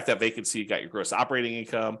 subtract that vacancy, you got your gross operating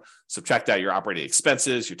income, subtract out your operating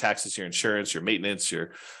expenses, your taxes, your insurance, your maintenance,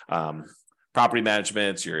 your property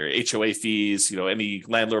management, your HOA fees, any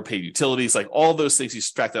landlord paid utilities, like all those things, you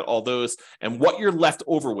subtract out all those. And what you're left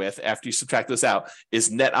over with after you subtract those out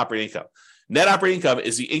is net operating income. Net operating income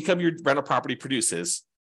is the income your rental property produces,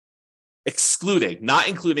 excluding, not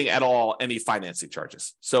including at all, any financing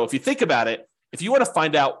charges. So if you think about it, if you want to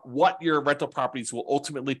find out what your rental properties will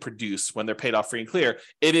ultimately produce when they're paid off free and clear,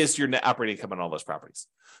 it is your net operating income on all those properties.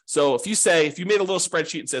 So if you made a little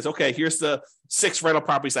spreadsheet and says, okay, here's the 6 rental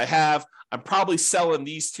properties I have, I'm probably selling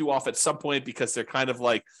these 2 off at some point because they're kind of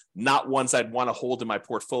like not ones I'd want to hold in my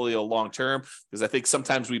portfolio long-term. Because I think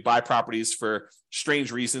sometimes we buy properties for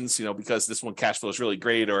strange reasons, because this one cash flow is really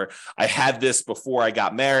great, or I had this before I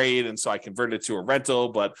got married and so I converted it to a rental,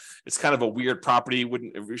 but it's kind of a weird property.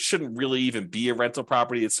 It shouldn't really even be a rental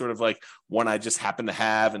property. It's sort of like one I just happen to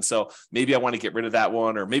have. And so maybe I want to get rid of that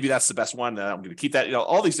one, or maybe that's the best one and I'm going to keep that,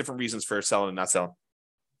 all these different reasons for selling and not selling.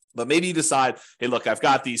 But maybe you decide, hey, look, I've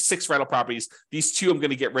got these 6 rental properties. These 2 I'm going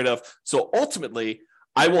to get rid of. So ultimately,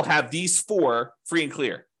 I will have these 4 free and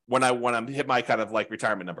clear when I hit my kind of like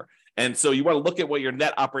retirement number. And so you want to look at what your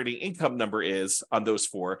net operating income number is on those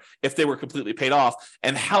 4 if they were completely paid off,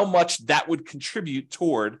 and how much that would contribute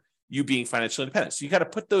toward you being financially independent. So you got to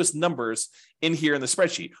put those numbers in here in the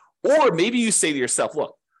spreadsheet. Or maybe you say to yourself,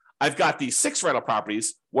 look, I've got these 6 rental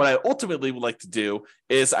properties. What I ultimately would like to do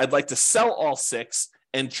is I'd like to sell all 6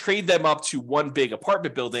 and trade them up to one big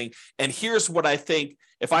apartment building. And here's what I think,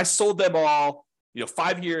 if I sold them all,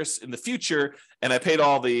 5 years in the future, and I paid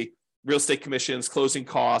all the real estate commissions, closing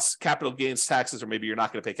costs, capital gains taxes, or maybe you're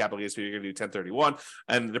not going to pay capital gains, maybe you're going to do 1031,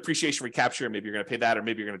 and the depreciation recapture, maybe you're going to pay that, or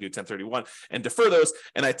maybe you're going to do 1031 and defer those.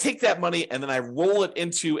 And I take that money and then I roll it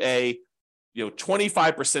into a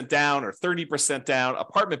 25% down or 30% down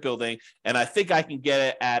apartment building, and I think I can get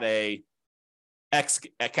it at a X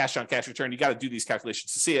cash on cash return. You got to do these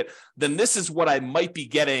calculations to see it. Then this is what I might be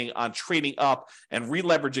getting on trading up and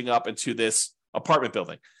re-leveraging up into this apartment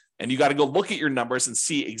building. And you got to go look at your numbers and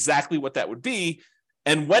see exactly what that would be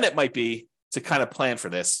and when it might be to kind of plan for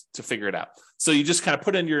this, to figure it out. So you just kind of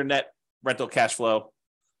put in your net rental cash flow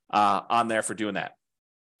on there for doing that.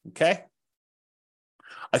 Okay.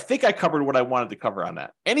 I think I covered what I wanted to cover on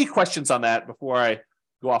that. Any questions on that before I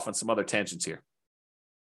go off on some other tangents here?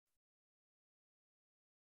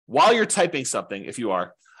 While you're typing something, if you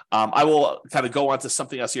are, I will kind of go on to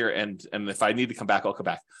something else here, and if I need to come back, I'll come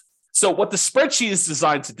back. So what the spreadsheet is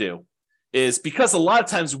designed to do is, because a lot of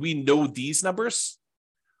times we know these numbers,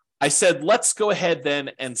 I said, let's go ahead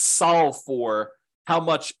then and solve for how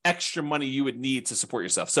much extra money you would need to support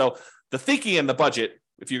yourself. So the thinking in the budget,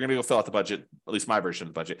 if you're going to go fill out the budget, at least my version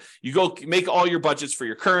of the budget, you go make all your budgets for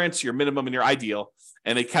your current, your minimum, and your ideal,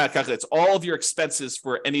 and it kind of calculates all of your expenses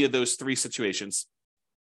for any of those 3 situations.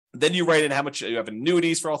 Then you write in how much you have in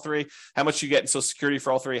annuities for all 3, how much you get in Social Security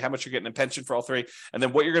for all 3, how much you're getting in pension for all 3, and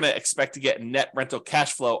then what you're going to expect to get in net rental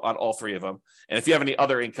cash flow on all 3 of them. And if you have any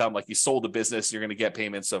other income, like you sold a business, you're going to get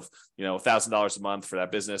payments of $1,000 a month for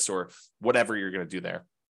that business, or whatever you're going to do there.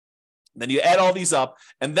 Then you add all these up,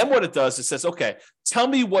 and then what it does, it says, okay, tell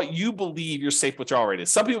me what you believe your safe withdrawal rate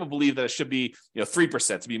is. Some people believe that it should be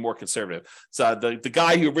 3% to be more conservative. So the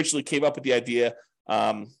guy who originally came up with the idea,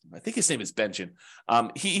 I think his name is Benjamin.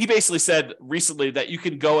 He basically said recently that you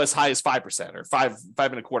can go as high as 5% or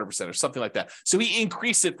 5.25% or something like that. So he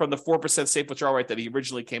increased it from the 4% safe withdrawal rate that he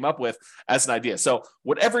originally came up with as an idea. So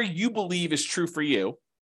whatever you believe is true for you,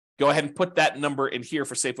 go ahead and put that number in here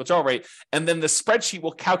for safe withdrawal rate. And then the spreadsheet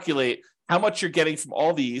will calculate how much you're getting from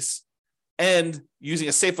all these, and using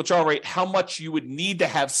a safe withdrawal rate, how much you would need to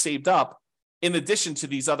have saved up in addition to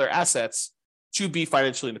these other assets to be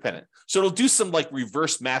financially independent. So it'll do some like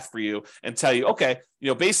reverse math for you and tell you, okay,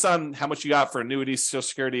 based on how much you got for annuities, Social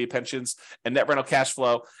Security, pensions, and net rental cash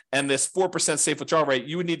flow, and this 4% safe withdrawal rate,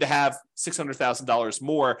 you would need to have $600,000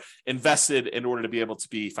 more invested in order to be able to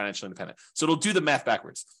be financially independent. So it'll do the math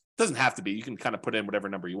backwards. It doesn't have to be. You can kind of put in whatever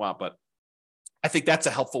number you want, but I think that's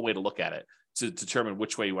a helpful way to look at it to determine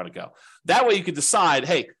which way you want to go. That way you can decide,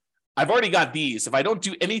 hey, I've already got these. If I don't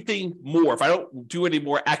do anything more, if I don't do any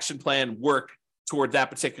more action plan work toward that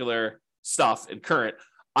particular stuff in current,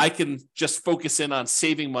 I can just focus in on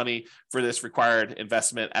saving money for this required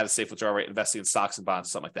investment at a safe withdrawal rate, investing in stocks and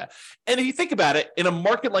bonds, something like that. And if you think about it, in a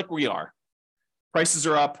market like we are, prices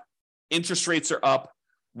are up, interest rates are up,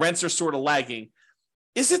 rents are sort of lagging.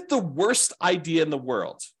 Is it the worst idea in the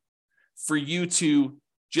world for you to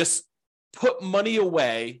just put money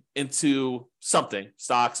away into something,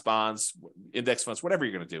 stocks, bonds, index funds, whatever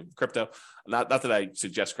you're going to do, crypto? Not that I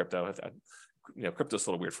suggest crypto. Crypto's a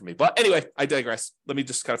little weird for me. But anyway, I digress. Let me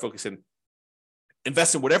just kind of focus in.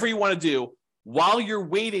 Invest in whatever you want to do while you're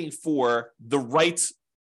waiting for the right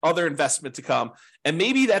other investment to come. And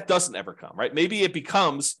maybe that doesn't ever come, right? Maybe it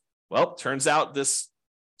becomes, well, turns out this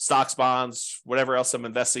stocks, bonds, whatever else I'm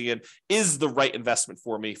investing in is the right investment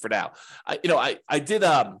for me for now. I did,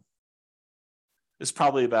 this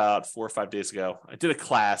probably about 4 or 5 days ago, I did a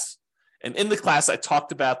class, and in the class, I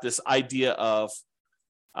talked about this idea of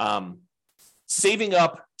saving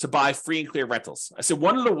up to buy free and clear rentals. I said,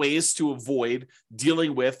 one of the ways to avoid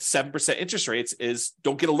dealing with 7% interest rates is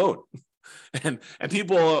don't get a loan. and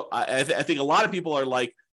people, I think a lot of people are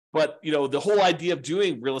like, but the whole idea of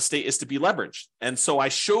doing real estate is to be leveraged. And so I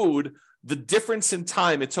showed the difference in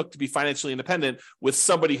time it took to be financially independent with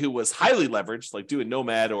somebody who was highly leveraged, like doing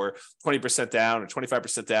Nomad or 20% down or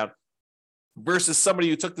 25% down, versus somebody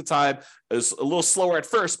who took the time, is a little slower at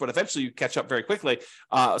first, but eventually you catch up very quickly.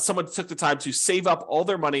 Someone took the time to save up all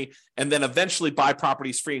their money and then eventually buy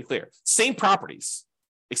properties free and clear. Same properties,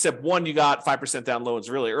 except one, you got 5% down loans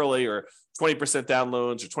really early, or 20% down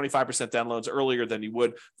loans, or 25% down loans earlier than you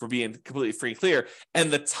would for being completely free and clear.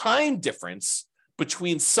 And the time difference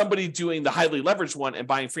between somebody doing the highly leveraged one and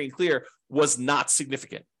buying free and clear was not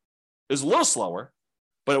significant. It was a little slower,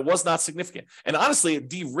 but it was not significant. And honestly, it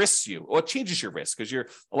de-risks you, or it changes your risk, because a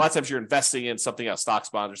lot of times you're investing in something else, stocks,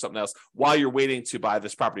 bonds, or something else, while you're waiting to buy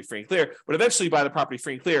this property free and clear. But eventually you buy the property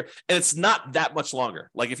free and clear, and it's not that much longer.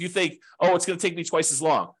 Like if you think, oh, it's going to take me twice as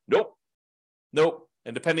long. Nope.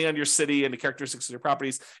 And depending on your city and the characteristics of your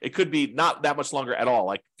properties, it could be not that much longer at all,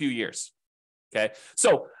 like a few years. Okay.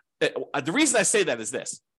 So the reason I say that is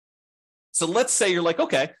this. So let's say you're like,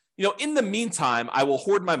 okay, in the meantime, I will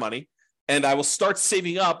hoard my money and I will start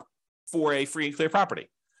saving up for a free and clear property.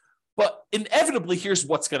 But inevitably, here's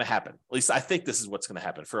what's going to happen. At least I think this is what's going to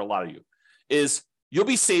happen for a lot of you, is you'll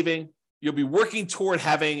be saving, you'll be working toward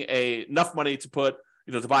having enough money to put,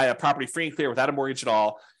 to buy a property free and clear without a mortgage at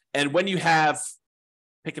all. And when you have,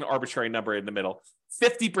 pick an arbitrary number in the middle,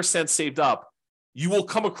 50% saved up, you will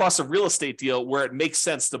come across a real estate deal where it makes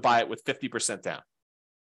sense to buy it with 50% down.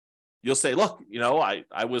 You'll say, look,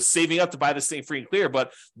 I was saving up to buy this thing free and clear,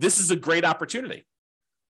 but this is a great opportunity.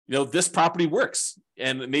 This property works.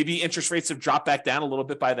 And maybe interest rates have dropped back down a little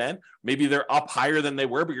bit by then. Maybe they're up higher than they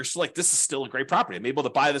were, but you're still like, this is still a great property. I'm able to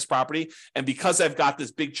buy this property. And because I've got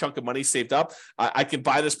this big chunk of money saved up, I can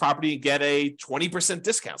buy this property and get a 20%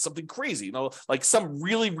 discount, something crazy, like some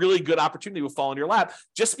really, really good opportunity will fall in your lap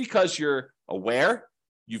just because you're aware,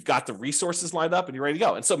 you've got the resources lined up and you're ready to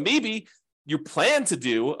go. And so maybe you plan to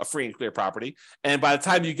do a free and clear property. And by the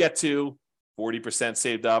time you get to 40%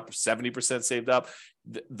 saved up, 70% saved up,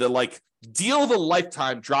 the deal of a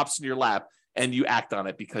lifetime drops in your lap and you act on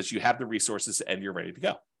it because you have the resources and you're ready to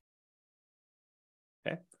go.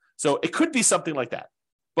 Okay. So it could be something like that.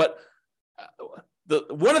 But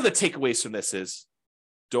one of the takeaways from this is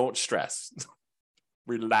don't stress,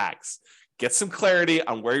 relax, get some clarity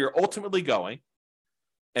on where you're ultimately going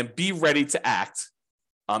and be ready to act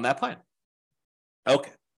on that plan.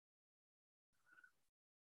 Okay.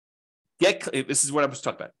 This is what I was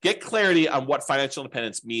talking about. Get clarity on what financial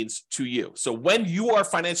independence means to you. So when you are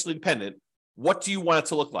financially independent, what do you want it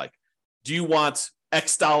to look like? Do you want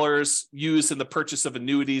X dollars used in the purchase of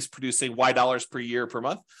annuities producing Y dollars per year per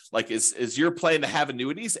month? Like is your plan to have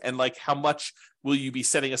annuities, and how much will you be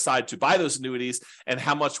setting aside to buy those annuities, and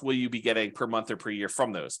how much will you be getting per month or per year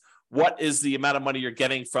from those? What is the amount of money you're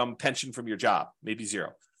getting from pension from your job? Maybe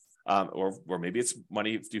zero. Or maybe it's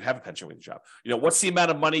money if you have a pension with your job. What's the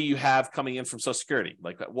amount of money you have coming in from Social Security?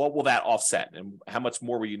 What will that offset, and how much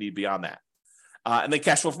more will you need beyond that? And then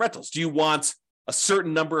cash flow from rentals. Do you want a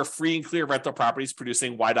certain number of free and clear rental properties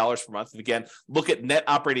producing Y dollars per month? And again, look at net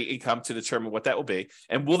operating income to determine what that will be.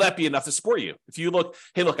 And will that be enough to support you? If you look,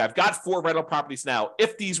 hey, look, I've got 4 rental properties now.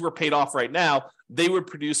 If these were paid off right now, they would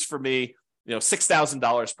produce for me,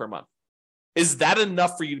 $6,000 per month. Is that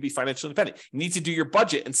enough for you to be financially independent? You need to do your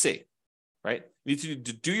budget and see, right? You need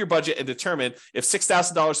to do your budget and determine if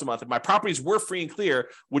 $6,000 a month, if my properties were free and clear,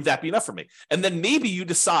 would that be enough for me? And then maybe you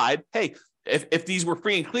decide, hey, if these were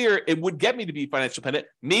free and clear, it would get me to be financially independent.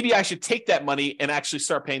 Maybe I should take that money and actually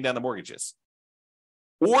start paying down the mortgages.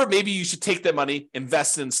 Or maybe you should take that money,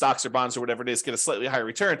 invest in stocks or bonds or whatever it is, get a slightly higher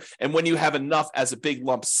return. And when you have enough as a big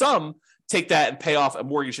lump sum, take that and pay off a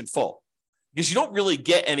mortgage in full. Because you don't really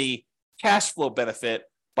get any cash flow benefit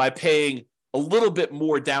by paying a little bit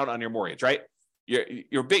more down on your mortgage, right?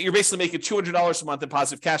 You're basically making $200 a month in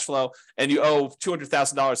positive cash flow, and you owe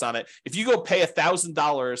 $200,000 on it. If you go pay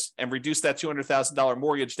 $1,000 and reduce that $200,000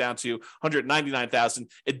 mortgage down to $199,000,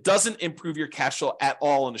 it doesn't improve your cash flow at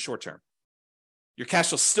all in the short term. Your cash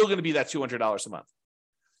flow is still going to be that $200 a month.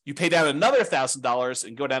 You pay down another $1,000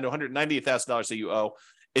 and go down to $198,000 that you owe.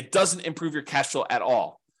 It doesn't improve your cash flow at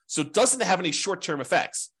all. So it doesn't have any short-term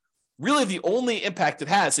effects. Really, the only impact it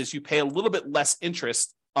has is you pay a little bit less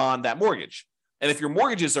interest on that mortgage. And if your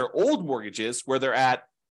mortgages are old mortgages where they're at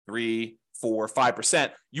 3, 4, 5%,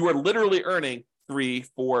 you are literally earning 3,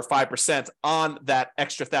 4, 5% on that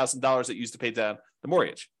extra $1,000 that you used to pay down the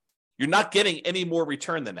mortgage. You're not getting any more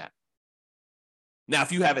return than that. Now,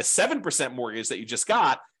 if you have a 7% mortgage that you just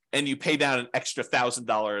got and you pay down an extra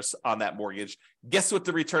 $1,000 on that mortgage, guess what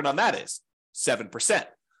the return on that is? 7%.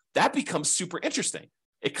 That becomes super interesting.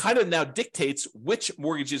 It kind of now dictates which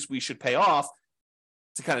mortgages we should pay off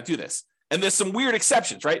to kind of do this. And there's some weird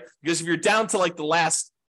exceptions, right? Because if you're down to like the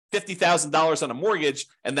last $50,000 on a mortgage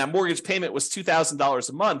and that mortgage payment was $2,000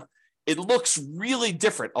 a month, it looks really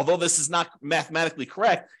different. Although this is not mathematically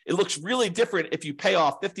correct, it looks really different if you pay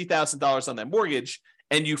off $50,000 on that mortgage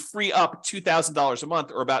and you free up $2,000 a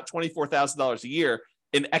month or about $24,000 a year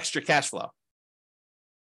in extra cash flow,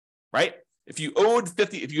 right? If you owned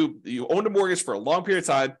if you owned a mortgage for a long period of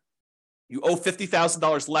time, you owe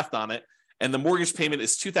 $50,000 left on it, and the mortgage payment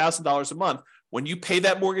is $2,000 a month. When you pay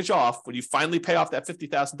that mortgage off, when you finally pay off that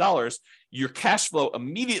 $50,000, your cash flow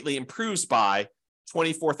immediately improves by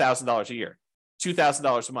 $24,000 a year,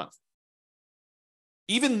 $2,000 a month.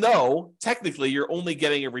 Even though technically you're only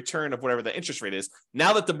getting a return of whatever the interest rate is,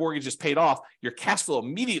 now that the mortgage is paid off, your cash flow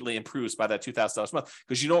immediately improves by that $2,000 a month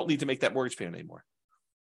because you don't need to make that mortgage payment anymore.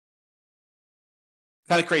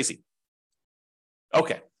 Kind of crazy.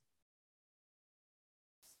 Okay.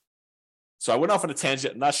 So I went off on a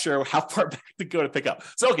tangent. I'm not sure how far back to go to pick up.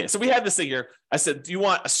 So, okay. So we had this thing here. I said, do you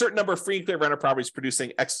want a certain number of free and clear rental properties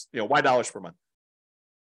producing X, Y dollars per month?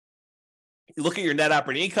 You look at your net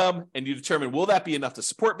operating income and you determine, will that be enough to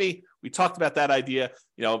support me? We talked about that idea.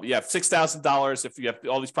 You have $6,000. If you have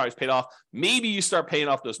all these properties paid off, maybe you start paying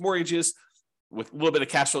off those mortgages with a little bit of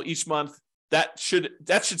cash flow each month. That should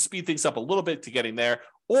speed things up a little bit to getting there.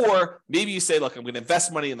 Or maybe you say, look, I'm going to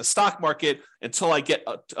invest money in the stock market until I get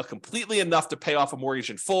a completely enough to pay off a mortgage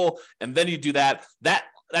in full. And then you do that. That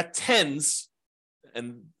tends,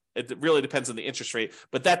 and it really depends on the interest rate,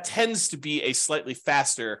 but that tends to be a slightly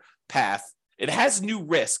faster path. It has new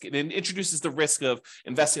risk and it introduces the risk of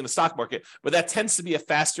investing in the stock market, but that tends to be a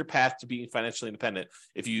faster path to being financially independent.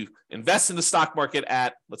 If you invest in the stock market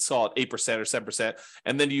at, let's call it 8% or 7%,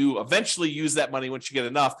 and then you eventually use that money once you get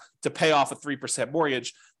enough to pay off a 3%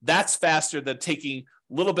 mortgage, that's faster than taking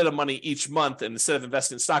a little bit of money each month. And instead of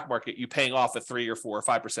investing in the stock market, you paying off a 3 or 4 or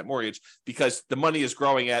 5% mortgage because the money is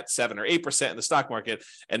growing at 7 or 8% in the stock market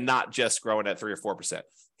and not just growing at 3 or 4%.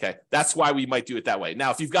 Okay. That's why we might do it that way.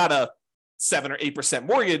 Now, if you've got a 7 or 8%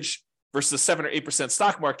 mortgage versus 7 or 8%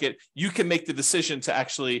 stock market, you can make the decision to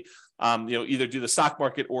actually, either do the stock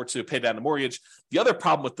market or to pay down the mortgage. The other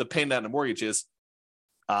problem with the paying down the mortgage is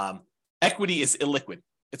equity is illiquid.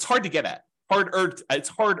 It's hard to get at. It's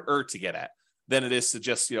harder to get at than it is to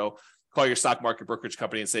just call your stock market brokerage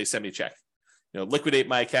company and say, send me a check. Liquidate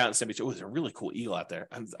my account and send me a check. Oh, there's a really cool eagle out there.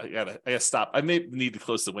 I gotta stop. I may need to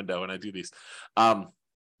close the window when I do these.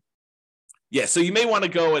 Yeah, so you may want to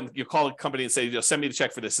go and you call a company and say, send me the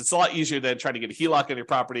check for this. It's a lot easier than trying to get a HELOC on your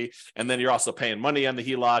property, and then you're also paying money on the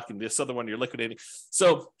HELOC, and this other one you're liquidating.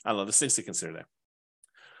 So I don't know, there's things to consider there.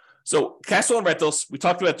 So cash flow and rentals, we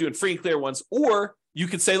talked about doing free and clear ones, or you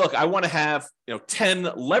could say, look, I want to have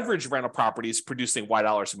 10 leverage rental properties producing Y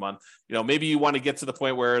dollars a month. Maybe you want to get to the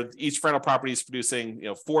point where each rental property is producing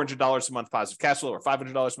 $400 a month positive cash flow or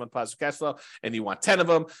 $500 a month positive cash flow, and you want 10 of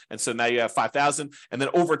them. And so now you have 5,000. And then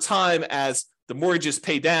over time, as the mortgages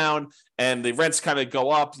pay down and the rents kind of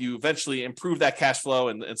go up, you eventually improve that cash flow.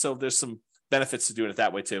 And so there's some benefits to doing it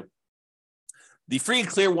that way too. The free and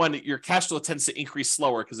clear one, your cash flow tends to increase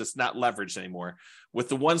slower because it's not leveraged anymore. With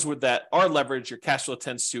the ones that are leveraged, your cash flow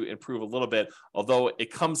tends to improve a little bit, although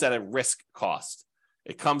it comes at a risk cost.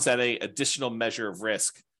 It comes at an additional measure of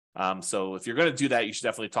risk. So if you're going to do that, you should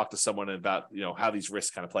definitely talk to someone about how these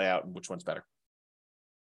risks kind of play out and which one's better.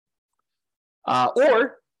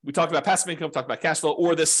 Or we talked about passive income, talked about cash flow,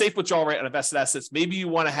 or the safe withdrawal rate on invested assets. Maybe you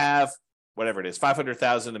want to have whatever it is, $500,000,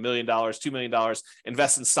 $1 million, $2 million,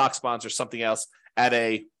 invest in stocks, bonds, or something else at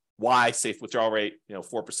a Y safe withdrawal rate, 4%,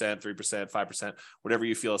 3%, 5%, whatever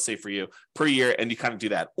you feel is safe for you per year, and you kind of do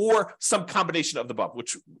that, or some combination of the above,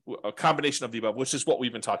 which is what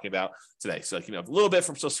we've been talking about today. So, a little bit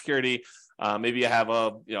from Social Security, Maybe I have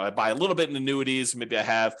I buy a little bit in annuities. Maybe I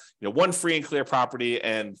have, one free and clear property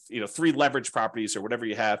and, 3 leverage properties or whatever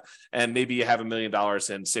you have. And maybe you have $1 million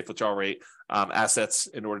in safe withdrawal rate assets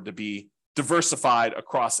in order to be diversified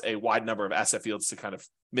across a wide number of asset fields to kind of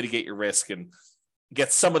mitigate your risk and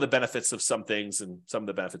get some of the benefits of some things and some of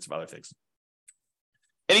the benefits of other things.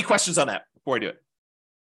 Any questions on that before I do it?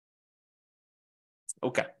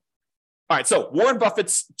 Okay. All right. So Warren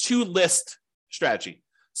Buffett's 2-list strategy.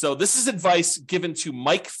 So this is advice given to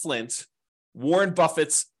Mike Flint, Warren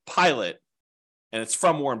Buffett's pilot, and it's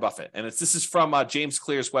from Warren Buffett. And this is from James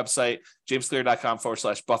Clear's website,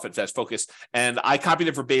 jamesclear.com/Buffett-focus. And I copied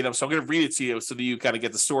it verbatim, so I'm going to read it to you so that you kind of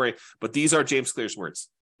get the story. But these are James Clear's words,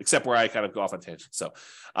 except where I kind of go off on tangent. So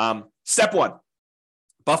step 1,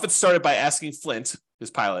 Buffett started by asking Flint,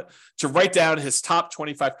 his pilot, to write down his top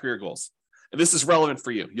 25 career goals. And this is relevant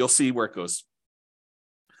for you. You'll see where it goes.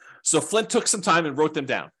 So Flint took some time and wrote them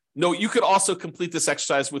down. Note, you could also complete this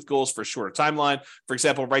exercise with goals for a shorter timeline. For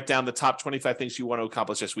example, write down the top 25 things you want to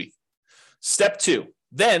accomplish this week. Step 2,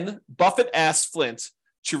 then Buffett asked Flint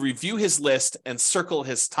to review his list and circle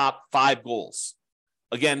his top 5 goals.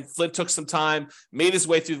 Again, Flint took some time, made his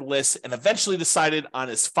way through the list, and eventually decided on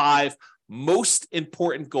his 5 most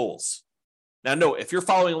important goals. Now, note, if you're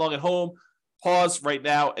following along at home, pause right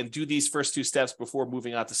now and do these first 2 steps before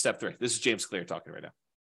moving on to step 3. This is James Clear talking right now.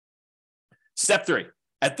 Step 3.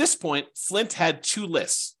 At this point, Flint had 2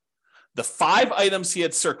 lists. The 5 items he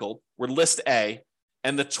had circled were list A,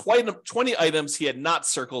 and the 20 items he had not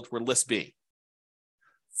circled were list B.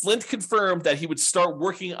 Flint confirmed that he would start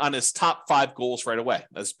working on his top 5 goals right away.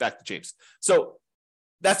 That's back to James. So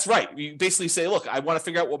that's right. You basically say, look, I want to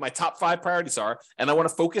figure out what my top 5 priorities are, and I want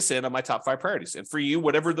to focus in on my top 5 priorities. And for you,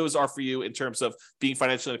 whatever those are for you in terms of being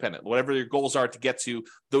financially independent, whatever your goals are to get to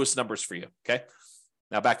those numbers for you. Okay.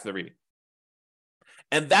 Now back to the reading.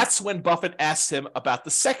 And that's when Buffett asked him about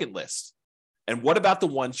the second list. And what about the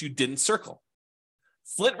ones you didn't circle?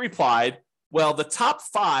 Flint replied, well, the top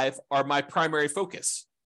 5 are my primary focus,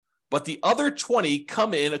 but the other 20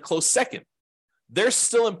 come in a close second. They're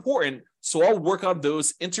still important, so I'll work on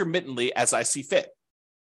those intermittently as I see fit.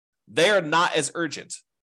 They are not as urgent,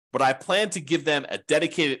 but I plan to give them a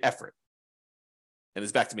dedicated effort. And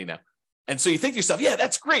it's back to me now. And so you think to yourself, yeah,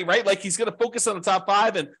 that's great, right? Like he's going to focus on the top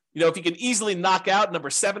 5. And, if he can easily knock out number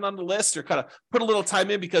 7 on the list or kind of put a little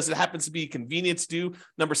time in because it happens to be convenient to do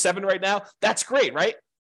number 7 right now, that's great, right?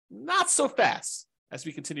 Not so fast as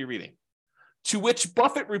we continue reading. To which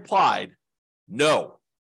Buffett replied, no,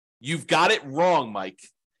 you've got it wrong, Mike.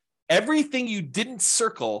 Everything you didn't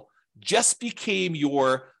circle just became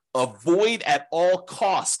your avoid at all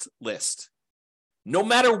cost list. No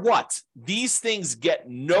matter what, these things get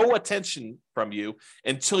no attention from you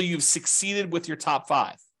until you've succeeded with your top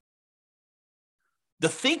 5. The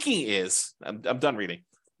thinking is, I'm done reading.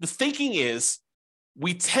 The thinking is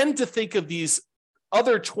we tend to think of these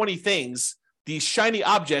other 20 things, these shiny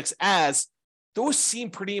objects, as those seem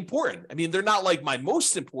pretty important. I mean, they're not like my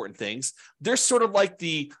most important things. They're sort of like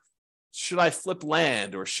should I flip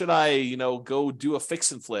land, or should I, go do a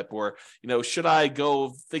fix and flip, or, should I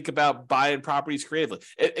go think about buying properties creatively?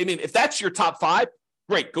 I mean, if that's your top 5,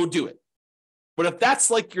 great, go do it. But if that's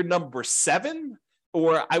like your number 7,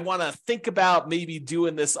 or I want to think about maybe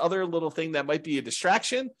doing this other little thing that might be a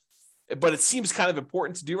distraction, but it seems kind of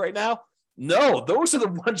important to do right now, no, those are the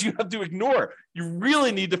ones you have to ignore. You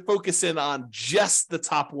really need to focus in on just the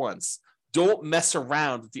top ones. Don't mess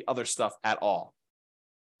around with the other stuff at all.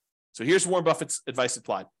 So here's Warren Buffett's advice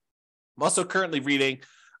applied. I'm also currently reading,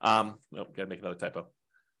 got to make another typo.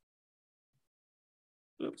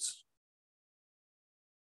 Oops.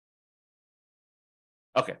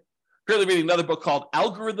 Okay. Currently reading another book called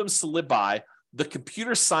Algorithms to Live By, The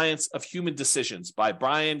Computer Science of Human Decisions by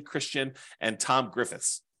Brian Christian and Tom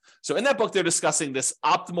Griffiths. So in that book, they're discussing this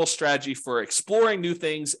optimal strategy for exploring new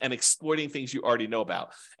things and exploiting things you already know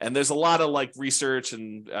about. And there's a lot of research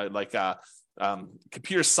and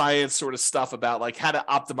computer science sort of stuff about how to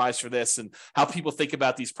optimize for this and how people think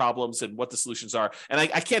about these problems and what the solutions are. And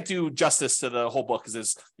I can't do justice to the whole book because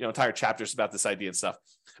there's entire chapters about this idea and stuff.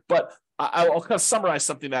 But I'll kind of summarize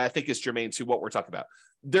something that I think is germane to what we're talking about.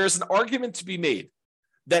 There's an argument to be made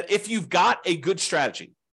that if you've got a good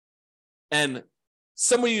strategy and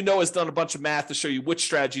someone has done a bunch of math to show you which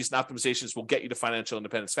strategies and optimizations will get you to financial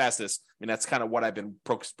independence fastest. I mean, that's kind of what I've been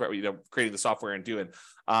creating the software and doing,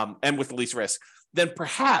 and with the least risk. Then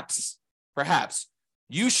perhaps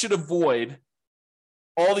you should avoid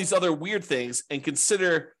all these other weird things and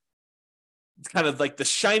consider kind of the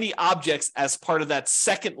shiny objects as part of that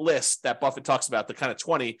second list that Buffett talks about, the kind of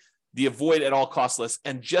 20, the avoid at all cost list,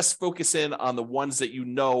 and just focus in on the ones that you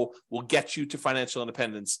know will get you to financial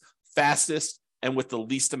independence fastest and with the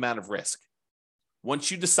least amount of risk.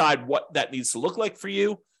 Once you decide what that needs to look like for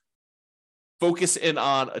you, focus in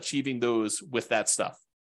on achieving those with that stuff,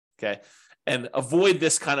 okay? And avoid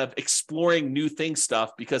this kind of exploring new things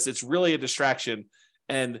stuff, because it's really a distraction.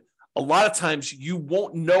 And a lot of times you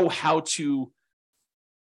won't know how to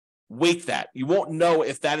weight that. You won't know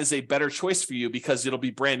if that is a better choice for you because it'll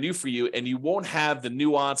be brand new for you, and you won't have the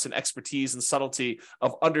nuance and expertise and subtlety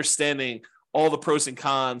of understanding all the pros and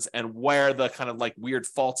cons and where the kind of like weird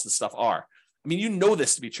faults and stuff are. I mean, you know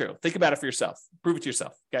this to be true. Think about it for yourself. Prove it to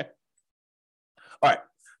yourself, okay? All right,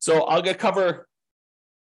 so I want to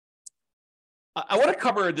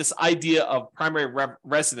cover this idea of primary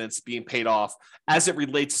residence being paid off as it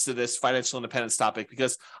relates to this financial independence topic,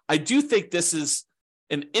 because I do think this is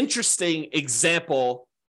an interesting example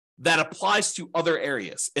that applies to other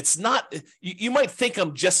areas. It's not, you might think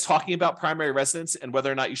I'm just talking about primary residence and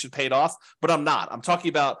whether or not you should pay it off, but I'm not. I'm talking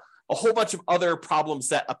about a whole bunch of other problems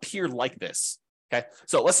that appear like this, okay?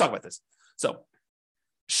 So let's talk about this. So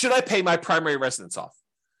should I pay my primary residence off?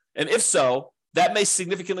 And if so, that may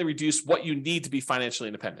significantly reduce what you need to be financially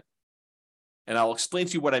independent. And I'll explain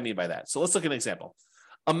to you what I mean by that. So let's look at an example.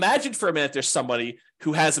 Imagine for a minute there's somebody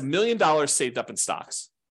who has $1 million saved up in stocks.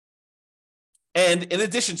 And in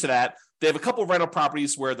addition to that, they have a couple of rental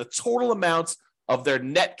properties where the total amount of their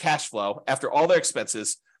net cash flow after all their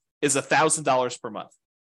expenses is $1,000 per month.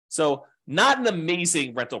 So not an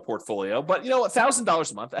amazing rental portfolio, but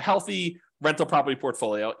 $1,000 a month, a healthy rental property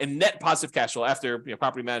portfolio, and net positive cash flow after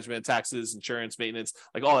property management, taxes, insurance, maintenance,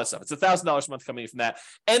 like all that stuff. It's $1,000 a month coming in from that.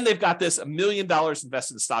 And they've got this $1 million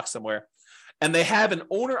invested in stock somewhere. And they have an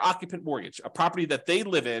owner-occupant mortgage, a property that they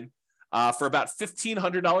live in for about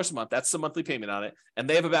 $1,500 a month. That's the monthly payment on it. And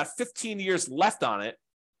they have about 15 years left on it,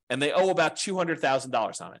 and they owe about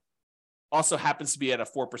 $200,000 on it. Also happens to be at a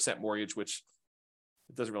 4% mortgage, which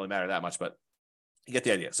it doesn't really matter that much, but you get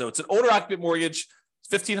the idea. So it's an owner-occupant mortgage,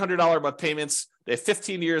 $1,500 a month payments. They have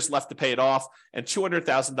 15 years left to pay it off and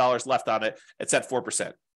 $200,000 left on it. It's at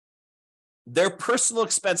 4%. Their personal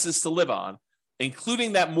expenses to live on,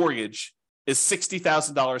 including that mortgage, is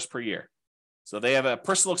 $60,000 per year. So they have a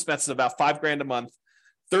personal expense of about $5,000 a month.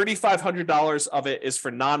 $3,500 of it is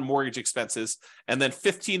for non-mortgage expenses, and then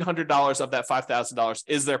 $1,500 of that $5,000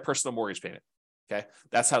 is their personal mortgage payment. Okay,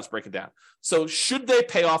 that's how it's breaking down. So should they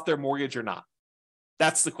pay off their mortgage or not?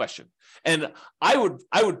 That's the question. And I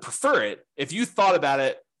would prefer it if you thought about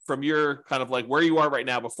it from your kind of like where you are right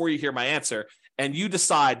now before you hear my answer, and you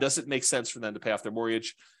decide, does it make sense for them to pay off their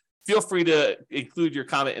mortgage? Feel free to include your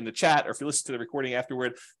comment in the chat, or if you listen to the recording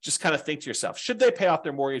afterward, just kind of think to yourself, should they pay off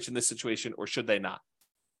their mortgage in this situation or should they not?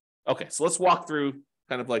 Okay, so let's walk through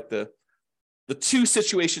kind of like the two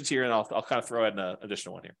situations here, and I'll kind of throw in an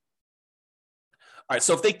additional one here. All right,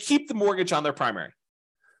 so if they keep the mortgage on their primary,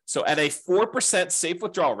 so at a 4% safe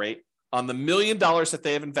withdrawal rate on the $1 million that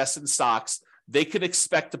they have invested in stocks, they could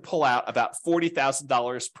expect to pull out about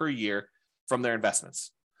 $40,000 per year from their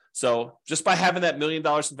investments. So just by having that $1 million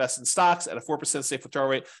invested in stocks at a 4% safe withdrawal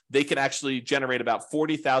rate, they can actually generate about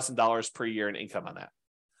 $40,000 per year in income on that.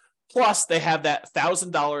 Plus, they have that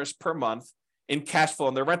 $1,000 per month in cash flow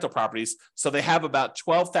on their rental properties. So they have about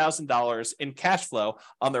 $12,000 in cash flow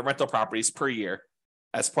on their rental properties per year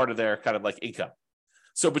as part of their kind of like income.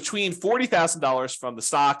 So between $40,000 from the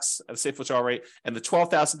stocks at a safe withdrawal rate and the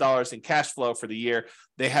 $12,000 in cash flow for the year,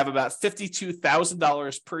 they have about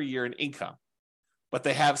 $52,000 per year in income. But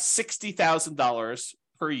they have $60,000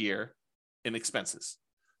 per year in expenses.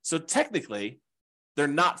 So technically, they're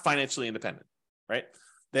not financially independent, right?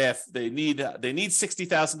 They need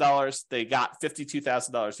 $60,000. They got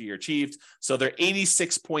 $52,000 a year achieved. So they're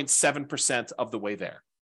 86.7% of the way there.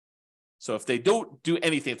 So if they don't do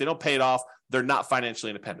anything, if they don't pay it off, they're not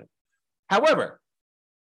financially independent. However,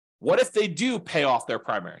 what if they do pay off their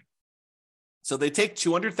primary? So they take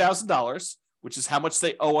 $200,000, which is how much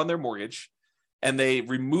they owe on their mortgage, and they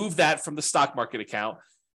remove that from the stock market account.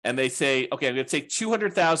 And they say, okay, I'm going to take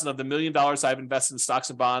 $200,000 of the $1 million I've invested in stocks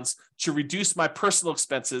and bonds to reduce my personal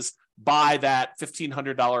expenses by that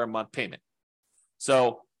 $1,500 a month payment.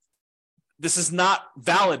 So this is not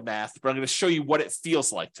valid math, but I'm going to show you what it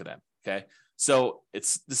feels like to them. Okay. So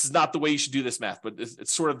this is not the way you should do this math, but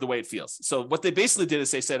it's sort of the way it feels. So what they basically did is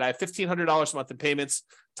they said, I have $1,500 a month in payments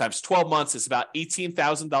times 12 months is about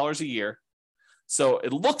 $18,000 a year. So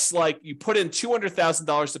it looks like you put in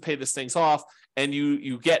 $200,000 to pay this things off, and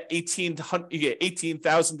you get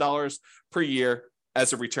 $18,000 per year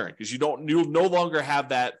as a return, because you'll no longer have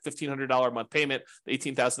that $1,500 a month payment, the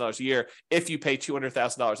 $18,000 a year, if you pay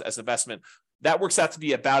 $200,000 as investment. that works out to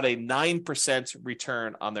be about a 9%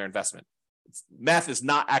 return on their investment. Math is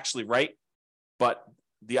not actually right, but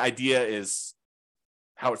the idea is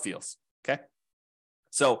how it feels, okay?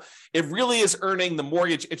 So it really is earning the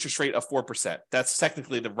mortgage interest rate of 4%. That's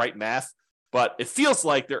technically the right math, but it feels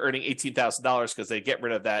like they're earning $18,000 because they get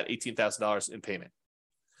rid of that $18,000 in payment.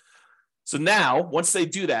 So now, once they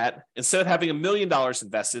do that, instead of having $1 million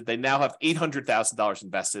invested, they now have $800,000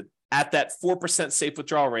 invested at that 4% safe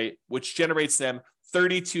withdrawal rate, which generates them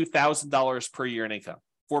 $32,000 per year in income.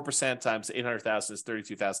 4% times 800,000 is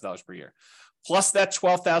 $32,000 per year. Plus that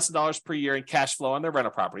 $12,000 per year in cash flow on their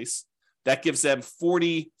rental properties. That gives them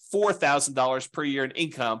 $44,000 per year in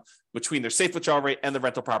income between their safe withdrawal rate and the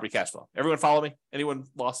rental property cash flow. Everyone follow me? Anyone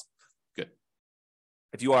lost? Good.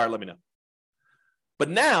 If you are, let me know. But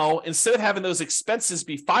now, instead of having those expenses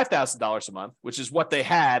be $5,000 a month, which is what they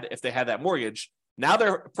had if they had that mortgage, now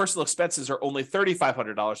their personal expenses are only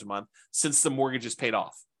 $3,500 a month since the mortgage is paid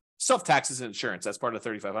off. Still have taxes and insurance. That's part of the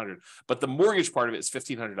 $3,500. But the mortgage part of it is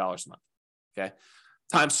 $1,500 a month. Okay.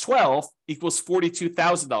 Times 12 equals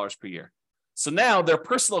 $42,000 per year. So now their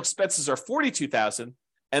personal expenses are $42,000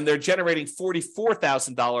 and they're generating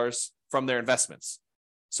 $44,000 from their investments.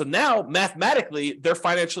 So now mathematically, they're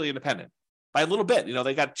financially independent by a little bit. You know,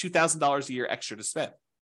 they got $2,000 a year extra to spend,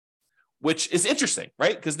 which is interesting,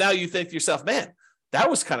 right? Because now you think to yourself, man, that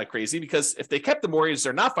was kind of crazy because if they kept the mortgage,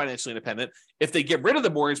 they're not financially independent. If they get rid of the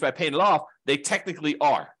mortgage by paying it off, they technically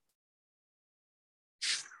are.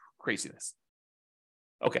 Craziness.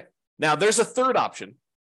 Okay. Now there's a third option.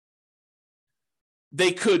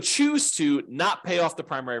 They could choose to not pay off the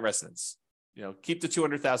primary residence, you know, keep the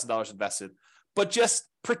 $200,000 invested, but just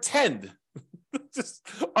pretend, just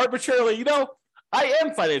arbitrarily, you know, I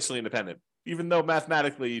am financially independent, even though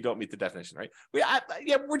mathematically you don't meet the definition, right?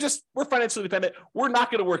 We're financially independent. We're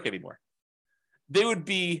not going to work anymore. They would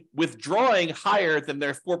be withdrawing higher than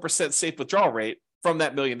their 4% safe withdrawal rate from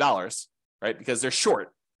that $1 million, right? Because they're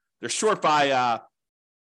short. They're short by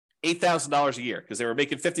 $8,000 a year because they were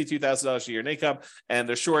making $52,000 a year in income, and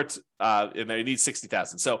they're short and they need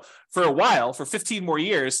 $60,000. So for a while, for 15 more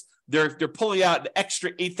years, they're pulling out an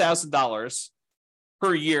extra $8,000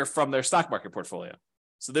 per year from their stock market portfolio.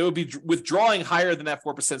 So they would be withdrawing higher than that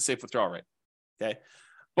 4% safe withdrawal rate. Okay,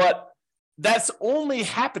 but that's only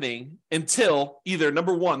happening until either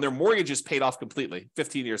number one, their mortgage is paid off completely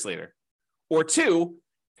 15 years later, or two,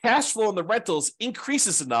 cash flow in the rentals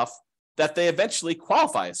increases enough that they eventually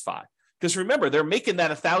qualify as FI. Because remember, they're making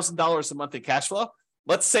that $1,000 a month in cash flow.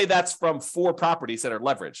 Let's say that's from 4 properties that are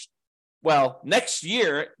leveraged. Well, next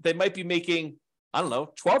year, they might be making, I don't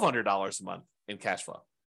know, $1,200 a month in cash flow.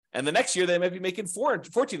 And the next year, they might be making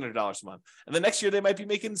 $1,400 a month. And the next year, they might be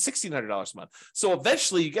making $1,600 a month. So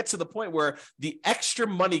eventually, you get to the point where the extra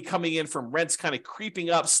money coming in from rents kind of creeping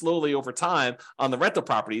up slowly over time on the rental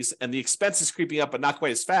properties, and the expenses creeping up, but not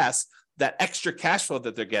quite as fast. That extra cash flow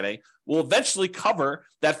that they're getting will eventually cover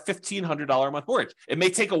that $1,500 a month mortgage. It may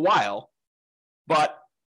take a while, but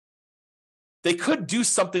they could do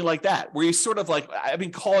something like that, where you sort of like, I've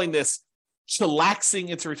been calling this chillaxing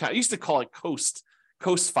into retirement. I used to call it coast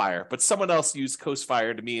fire, but someone else used coast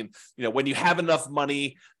fire to mean, you know, when you have enough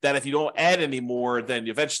money that if you don't add any more, then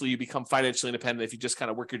eventually you become financially independent if you just kind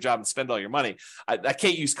of work your job and spend all your money. I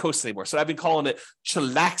can't use coast anymore. So I've been calling it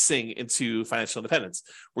chillaxing into financial independence,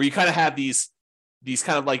 where you kind of have these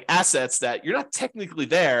kind of like assets that you're not technically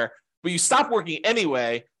there, but you stop working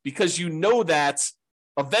anyway because you know that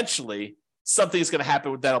eventually something is going to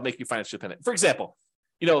happen that'll make you financially independent. For example,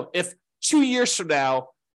 you know, if 2 years from now,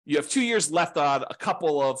 you have 2 years left on a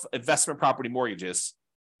couple of investment property mortgages,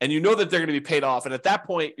 and you know that they're going to be paid off. And at that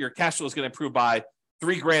point, your cash flow is going to improve by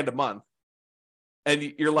 $3,000 a month. And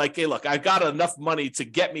you're like, hey, look, I've got enough money to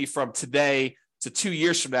get me from today to 2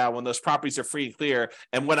 years from now when those properties are free and clear.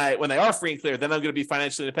 And when they are free and clear, then I'm going to be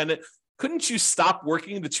financially independent. Couldn't you stop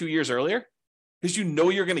working the 2 years earlier? Because you know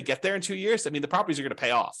you're going to get there in 2 years. I mean, the properties are going to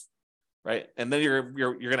pay off, right? And then you're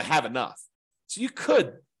going to have enough. So you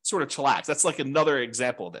could sort of chillax. That's like another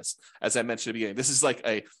example of this, as I mentioned at the beginning. This is like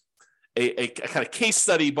a kind of case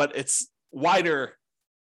study, but it's wider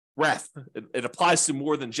breadth. It applies to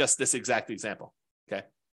more than just this exact example. Okay.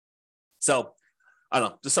 So I don't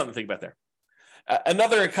know, just something to think about there.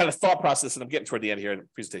 Another kind of thought process, and I'm getting toward the end here in the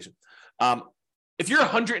presentation. If you're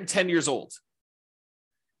 110 years old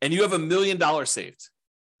and you have $1 million saved,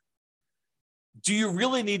 do you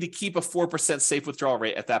really need to keep a 4% safe withdrawal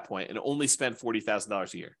rate at that point and only spend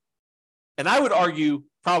 $40,000 a year? And I would argue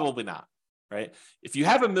probably not, right? If you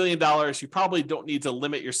have $1 million, you probably don't need to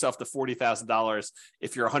limit yourself to $40,000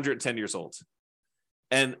 if you're 110 years old.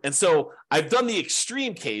 And so I've done the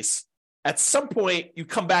extreme case At some point, you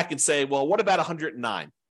come back and say, well, what about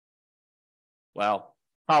 109? Well,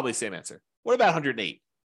 probably same answer. What about 108?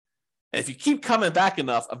 And if you keep coming back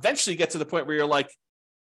enough, eventually you get to the point where you're like,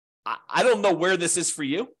 I don't know where this is for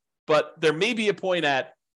you, but there may be a point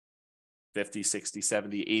at 50, 60,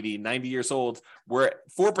 70, 80, 90 years old where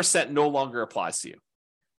 4% no longer applies to you.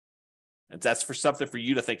 And that's for something for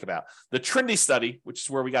you to think about. The Trinity study, which is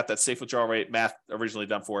where we got that safe withdrawal rate math originally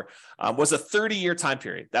done for, was a 30-year time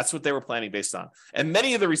period. That's what they were planning based on. And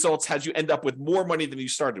many of the results had you end up with more money than you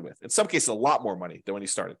started with. In some cases, a lot more money than when you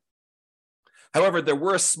started. However, there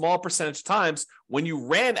were a small percentage of times when you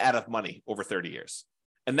ran out of money over 30 years.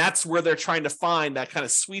 And that's where they're trying to find that kind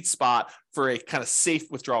of sweet spot for a kind of safe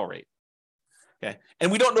withdrawal rate. Okay. And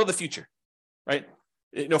we don't know the future, right?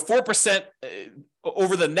 4%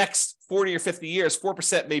 over the next 40 or 50 years,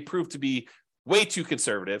 4% may prove to be way too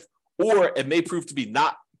conservative, or it may prove to be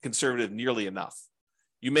not conservative nearly enough.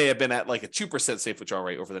 You may have been at like a 2% safe withdrawal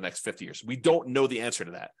rate over the next 50 years. We don't know the answer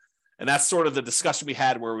to that. And that's sort of the discussion we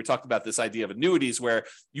had where we talked about this idea of annuities, where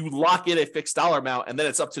you lock in a fixed dollar amount and then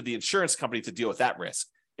it's up to the insurance company to deal with that risk.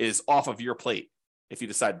 It is off of your plate if you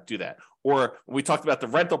decide to do that. Or we talked about the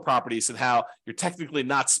rental properties and how you're technically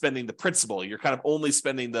not spending the principal. You're kind of only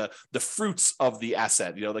spending the fruits of the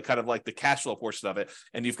asset, the kind of like the cash flow portion of it.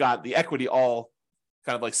 And you've got the equity all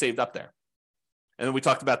kind of like saved up there. And then we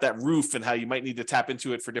talked about that roof and how you might need to tap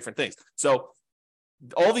into it for different things. So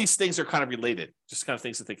all these things are kind of related, just kind of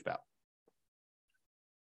things to think about.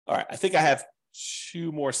 All right, I think I have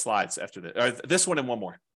 2 more slides after this, or this one and one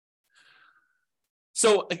more.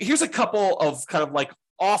 So here's a couple of kind of like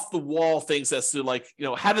off the wall things as to like,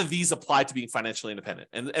 how do these apply to being financially independent?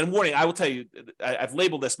 And warning, I will tell you, I've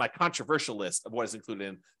labeled this my controversial list of what is included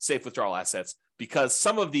in safe withdrawal assets because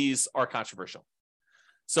some of these are controversial.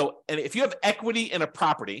 So, and if you have equity in a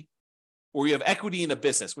property or you have equity in a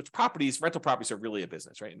business, which rental properties are really a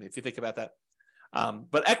business, right? And if you think about that,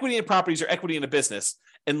 but equity in properties or equity in a business,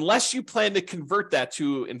 unless you plan to convert that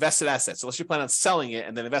to invested assets, unless you plan on selling it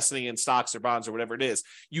and then investing in stocks or bonds or whatever it is,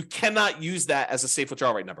 you cannot use that as a safe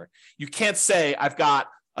withdrawal rate number. You can't say, I've got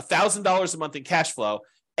 $1,000 a month in cash flow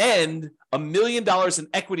and $1 million in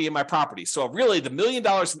equity in my property. So really the $1 million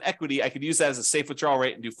in equity, I could use that as a safe withdrawal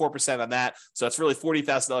rate and do 4% on that. So that's really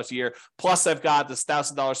 $40,000 a year. Plus I've got this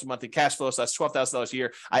 $1,000 a month in cash flow. So that's $12,000 a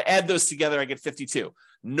year. I add those together, I get 52.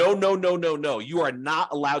 No. You are not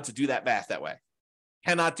allowed to do that math that way.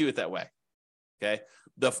 Cannot do it that way. Okay.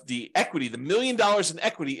 The equity, the $1 million in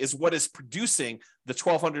equity is what is producing the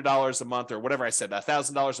 $1,200 a month or whatever I said,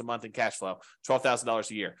 $1,000 a month in cash flow,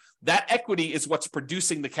 $12,000 a year. That equity is what's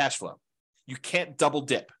producing the cash flow. You can't double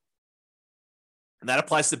dip. And that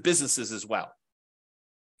applies to businesses as well.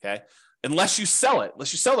 Okay. Unless you sell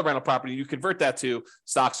the rental property, you convert that to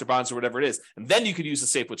stocks or bonds or whatever it is. And then you could use a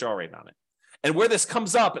safe withdrawal rate on it. And where this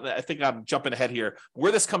comes up, and I think I'm jumping ahead here,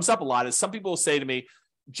 where this comes up a lot is some people will say to me,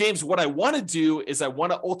 James, what I want to do is I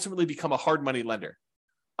want to ultimately become a hard money lender.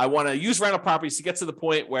 I want to use rental properties to get to the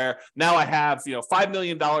point where now I have, $5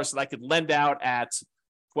 million that I could lend out at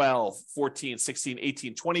 12, 14, 16,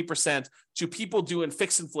 18, 20% to people doing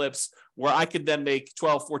fix and flips where I could then make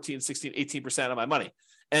 12, 14, 16, 18% of my money.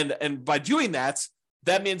 And by doing that,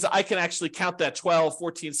 that means I can actually count that 12,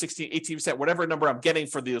 14, 16, 18%, whatever number I'm getting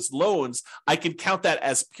for those loans, I can count that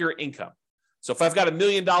as pure income. So if I've got $1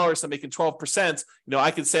 million, I'm making 12%,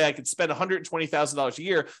 I can say I can spend $120,000 a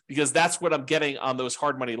year because that's what I'm getting on those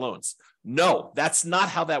hard money loans. No, that's not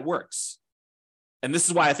how that works. And this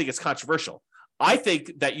is why I think it's controversial. I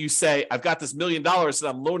think that you say, I've got this $1 million that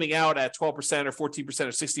I'm loaning out at 12% or 14%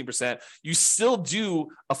 or 16%. You still do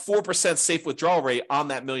a 4% safe withdrawal rate on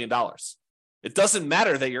that $1 million. It doesn't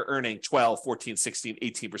matter that you're earning 12, 14, 16,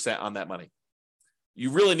 18% on that money.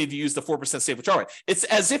 You really need to use the 4% safe withdrawal rate. It's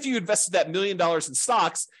as if you invested that $1 million in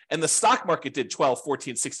stocks and the stock market did 12,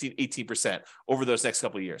 14, 16, 18% over those next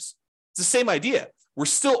couple of years. It's the same idea. We're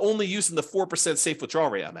still only using the 4% safe withdrawal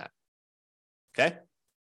rate on that. Okay?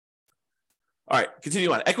 All right,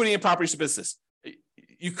 continue on. Equity in properties or business.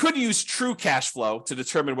 You could use true cash flow to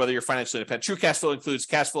determine whether you're financially independent. True cash flow includes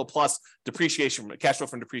cash flow plus depreciation, cash flow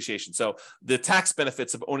from depreciation. So the tax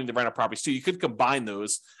benefits of owning the rental properties too, you could combine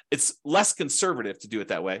those. It's less conservative to do it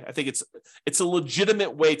that way. I think it's a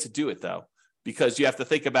legitimate way to do it though, because you have to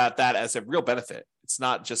think about that as a real benefit. It's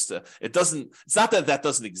not just it's not that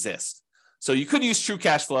doesn't exist. So you could use true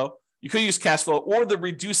cash flow. You could use cash flow or the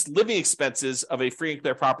reduced living expenses of a free and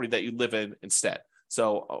clear property that you live in instead.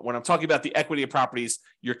 So when I'm talking about the equity of properties,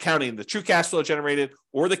 you're counting the true cash flow generated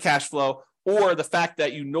or the cash flow or the fact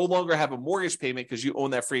that you no longer have a mortgage payment because you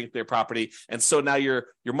own that free and clear property. And so now your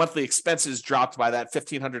monthly expenses dropped by that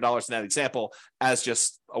 $1,500 in that example as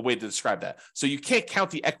just a way to describe that. So you can't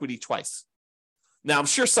count the equity twice. Now, I'm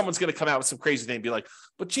sure someone's going to come out with some crazy thing and be like,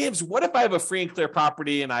 but James, what if I have a free and clear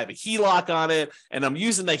property and I have a HELOC on it and I'm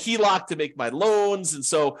using the HELOC to make my loans? And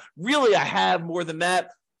so really I have more than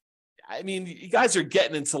that. I mean, you guys are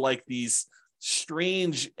getting into like these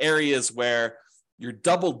strange areas where you're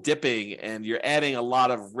double dipping and you're adding a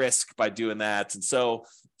lot of risk by doing that. And so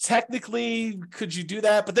technically, could you do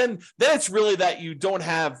that? But then it's really that you don't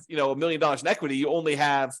have, $1 million in equity. You only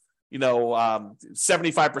have,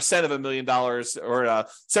 75% of $1 million, or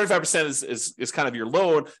 75% is kind of your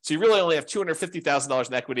loan. So you really only have $250,000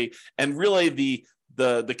 in equity. And really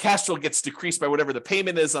the cash flow gets decreased by whatever the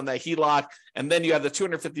payment is on that HELOC. And then you have the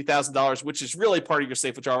 $250,000, which is really part of your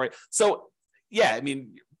safe withdrawal rate. So yeah, I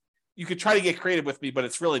mean, you could try to get creative with me, but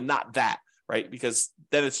it's really not that, right? Because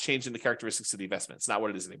then it's changing the characteristics of the investment. It's not what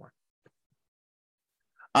it is anymore.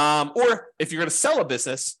 Or if you're going to sell a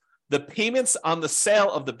business, the payments on the sale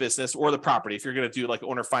of the business or the property, if you're going to do like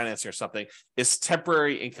owner financing or something, is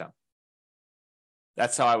temporary income.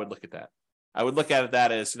 That's how I would look at that. I would look at it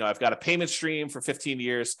that as, I've got a payment stream for 15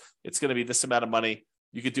 years. It's going to be this amount of money.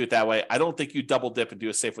 You could do it that way. I don't think you double dip and do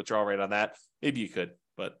a safe withdrawal rate on that. Maybe you could,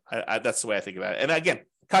 but that's the way I think about it. And again,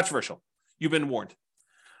 controversial. You've been warned.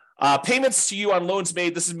 Payments to you on loans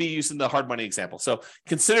made. This is me using the hard money example. So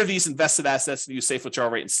consider these invested assets and use safe withdrawal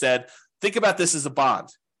rate instead. Think about this as a bond.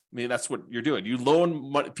 I mean, that's what you're doing. You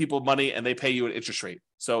loan people money and they pay you an interest rate.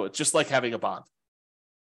 So it's just like having a bond.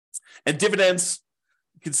 And dividends,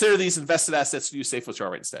 consider these invested assets and use safe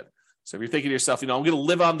withdrawal rate instead. So if you're thinking to yourself, I'm going to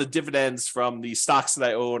live on the dividends from the stocks that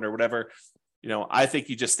I own or whatever, I think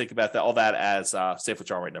you just think about all that as safe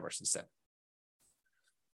withdrawal rate numbers instead.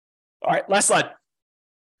 All right, last slide.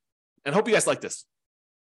 And I hope you guys like this.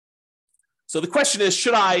 So the question is,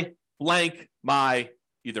 should I blank my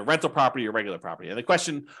either rental property or regular property? And the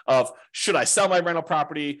question of, should I sell my rental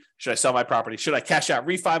property? Should I sell my property? Should I cash out,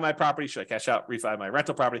 refi my property? Should I cash out, refi my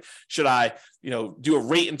rental property? Should I, do a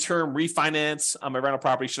rate and term refinance on my rental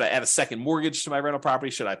property? Should I add a second mortgage to my rental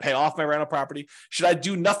property? Should I pay off my rental property? Should I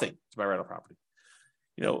do nothing to my rental property?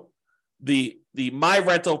 The my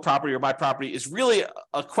rental property or my property is really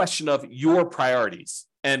a question of your priorities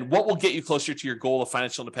and what will get you closer to your goal of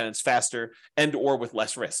financial independence faster and or with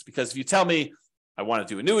less risk. Because if you tell me I want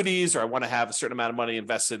to do annuities or I want to have a certain amount of money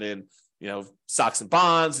invested in, stocks and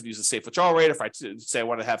bonds and use a safe withdrawal rate, if I say I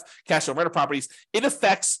want to have cash on rental properties, it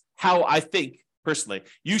affects how I think personally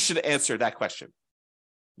you should answer that question.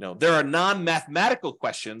 There are non-mathematical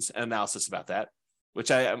questions and analysis about that,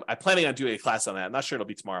 which I'm planning on doing a class on that. I'm not sure it'll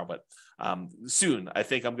be tomorrow, but soon. I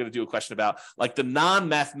think I'm going to do a question about like the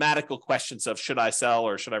non-mathematical questions of should I sell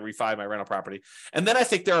or should I refi my rental property? And then I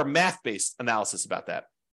think there are math-based analysis about that.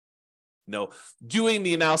 Doing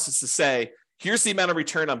the analysis to say, here's the amount of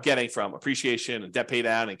return I'm getting from appreciation and debt pay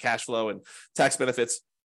down and cash flow and tax benefits.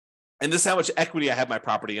 And this is how much equity I have in my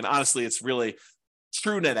property. And honestly, it's really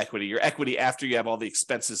true net equity, your equity after you have all the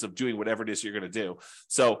expenses of doing whatever it is you're going to do.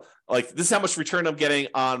 So like this is how much return I'm getting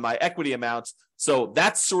on my equity amounts. So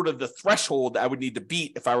that's sort of the threshold I would need to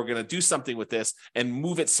beat if I were going to do something with this and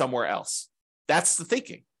move it somewhere else. That's the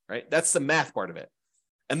thinking, right? That's the math part of it.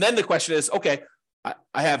 And then the question is, okay,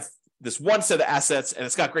 I have this one set of assets and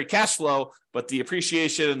it's got great cash flow, but the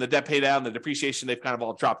appreciation and the debt pay down, the depreciation, they've kind of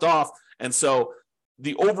all dropped off. And so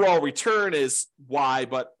the overall return is Y,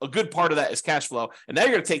 but a good part of that is cash flow. And now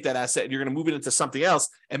you're going to take that asset and you're going to move it into something else.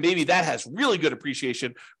 And maybe that has really good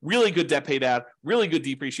appreciation, really good debt pay down, really good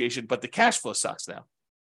depreciation, but the cash flow sucks now.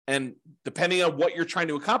 And depending on what you're trying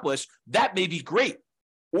to accomplish, that may be great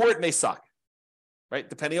or it may suck, right?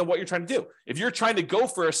 Depending on what you're trying to do. If you're trying to go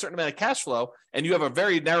for a certain amount of cash flow and you have a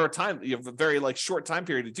very narrow time, you have a very short time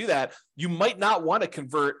period to do that, you might not want to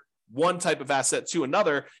convert one type of asset to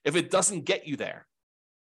another if it doesn't get you there.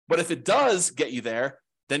 But if it does get you there,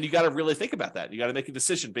 then you got to really think about that. You got to make a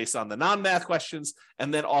decision based on the non-math questions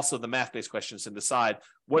and then also the math-based questions and decide,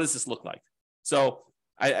 what does this look like? So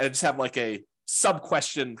I just have like a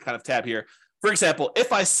sub-question kind of tab here. For example,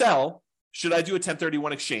 if I sell, should I do a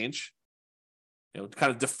 1031 exchange?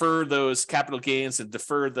 Kind of defer those capital gains and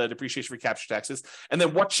defer the depreciation for capture taxes. And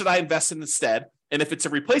then what should I invest in instead? And if it's a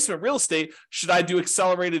replacement real estate, should I do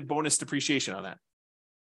accelerated bonus depreciation on that?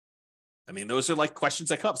 I mean, those are like questions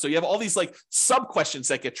that come up. So you have all these like sub questions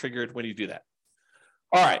that get triggered when you do that.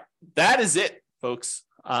 All right, that is it, folks.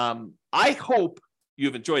 I hope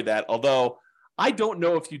you've enjoyed that, although I don't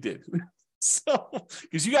know if you did. So,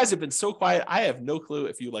 because you guys have been so quiet, I have no clue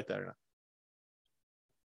if you like that or not.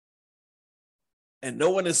 And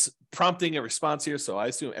no one is prompting a response here, so I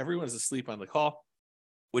assume everyone is asleep on the call,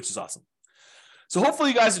 which is awesome. So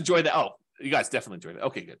hopefully you guys enjoyed that. Oh, you guys definitely enjoyed it.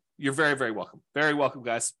 Okay, good. You're very, very welcome. Very welcome,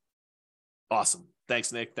 guys. Awesome.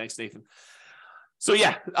 Thanks, Nick. Thanks, Nathan. So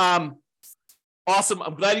yeah, awesome.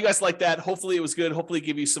 I'm glad you guys liked that. Hopefully it was good. Hopefully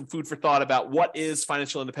give you some food for thought about what is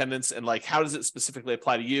financial independence and like how does it specifically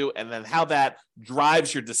apply to you, and then how that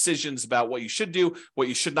drives your decisions about what you should do, what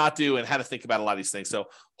you should not do, and how to think about a lot of these things. So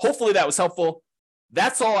hopefully that was helpful.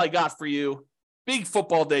 That's all I got for you. Big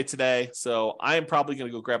football day today. So I am probably going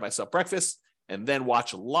to go grab myself breakfast and then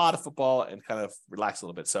watch a lot of football and kind of relax a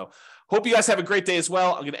little bit. So hope you guys have a great day as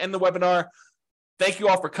well. I'm going to end the webinar. Thank you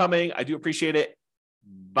all for coming. I do appreciate it.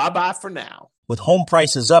 Bye-bye for now. With home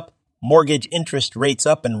prices up, mortgage interest rates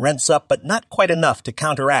up, and rents up, but not quite enough to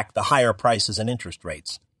counteract the higher prices and interest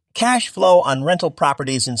rates. Cash flow on rental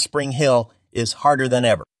properties in Spring Hill is harder than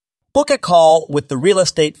ever. Book a call with the Real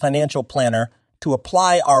Estate Financial Planner to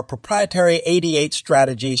apply our proprietary 88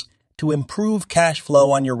 strategies to improve cash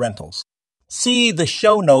flow on your rentals. See the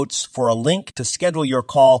show notes for a link to schedule your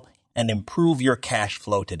call and improve your cash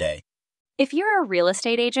flow today. If you're a real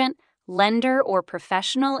estate agent, lender, or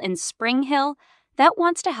professional in Spring Hill that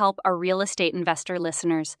wants to help our real estate investor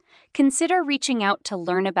listeners, consider reaching out to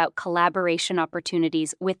learn about collaboration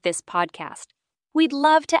opportunities with this podcast. We'd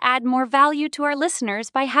love to add more value to our listeners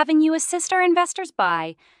by having you assist our investors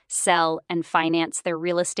buy, sell, and finance their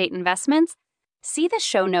real estate investments. See the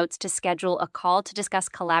show notes to schedule a call to discuss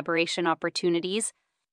collaboration opportunities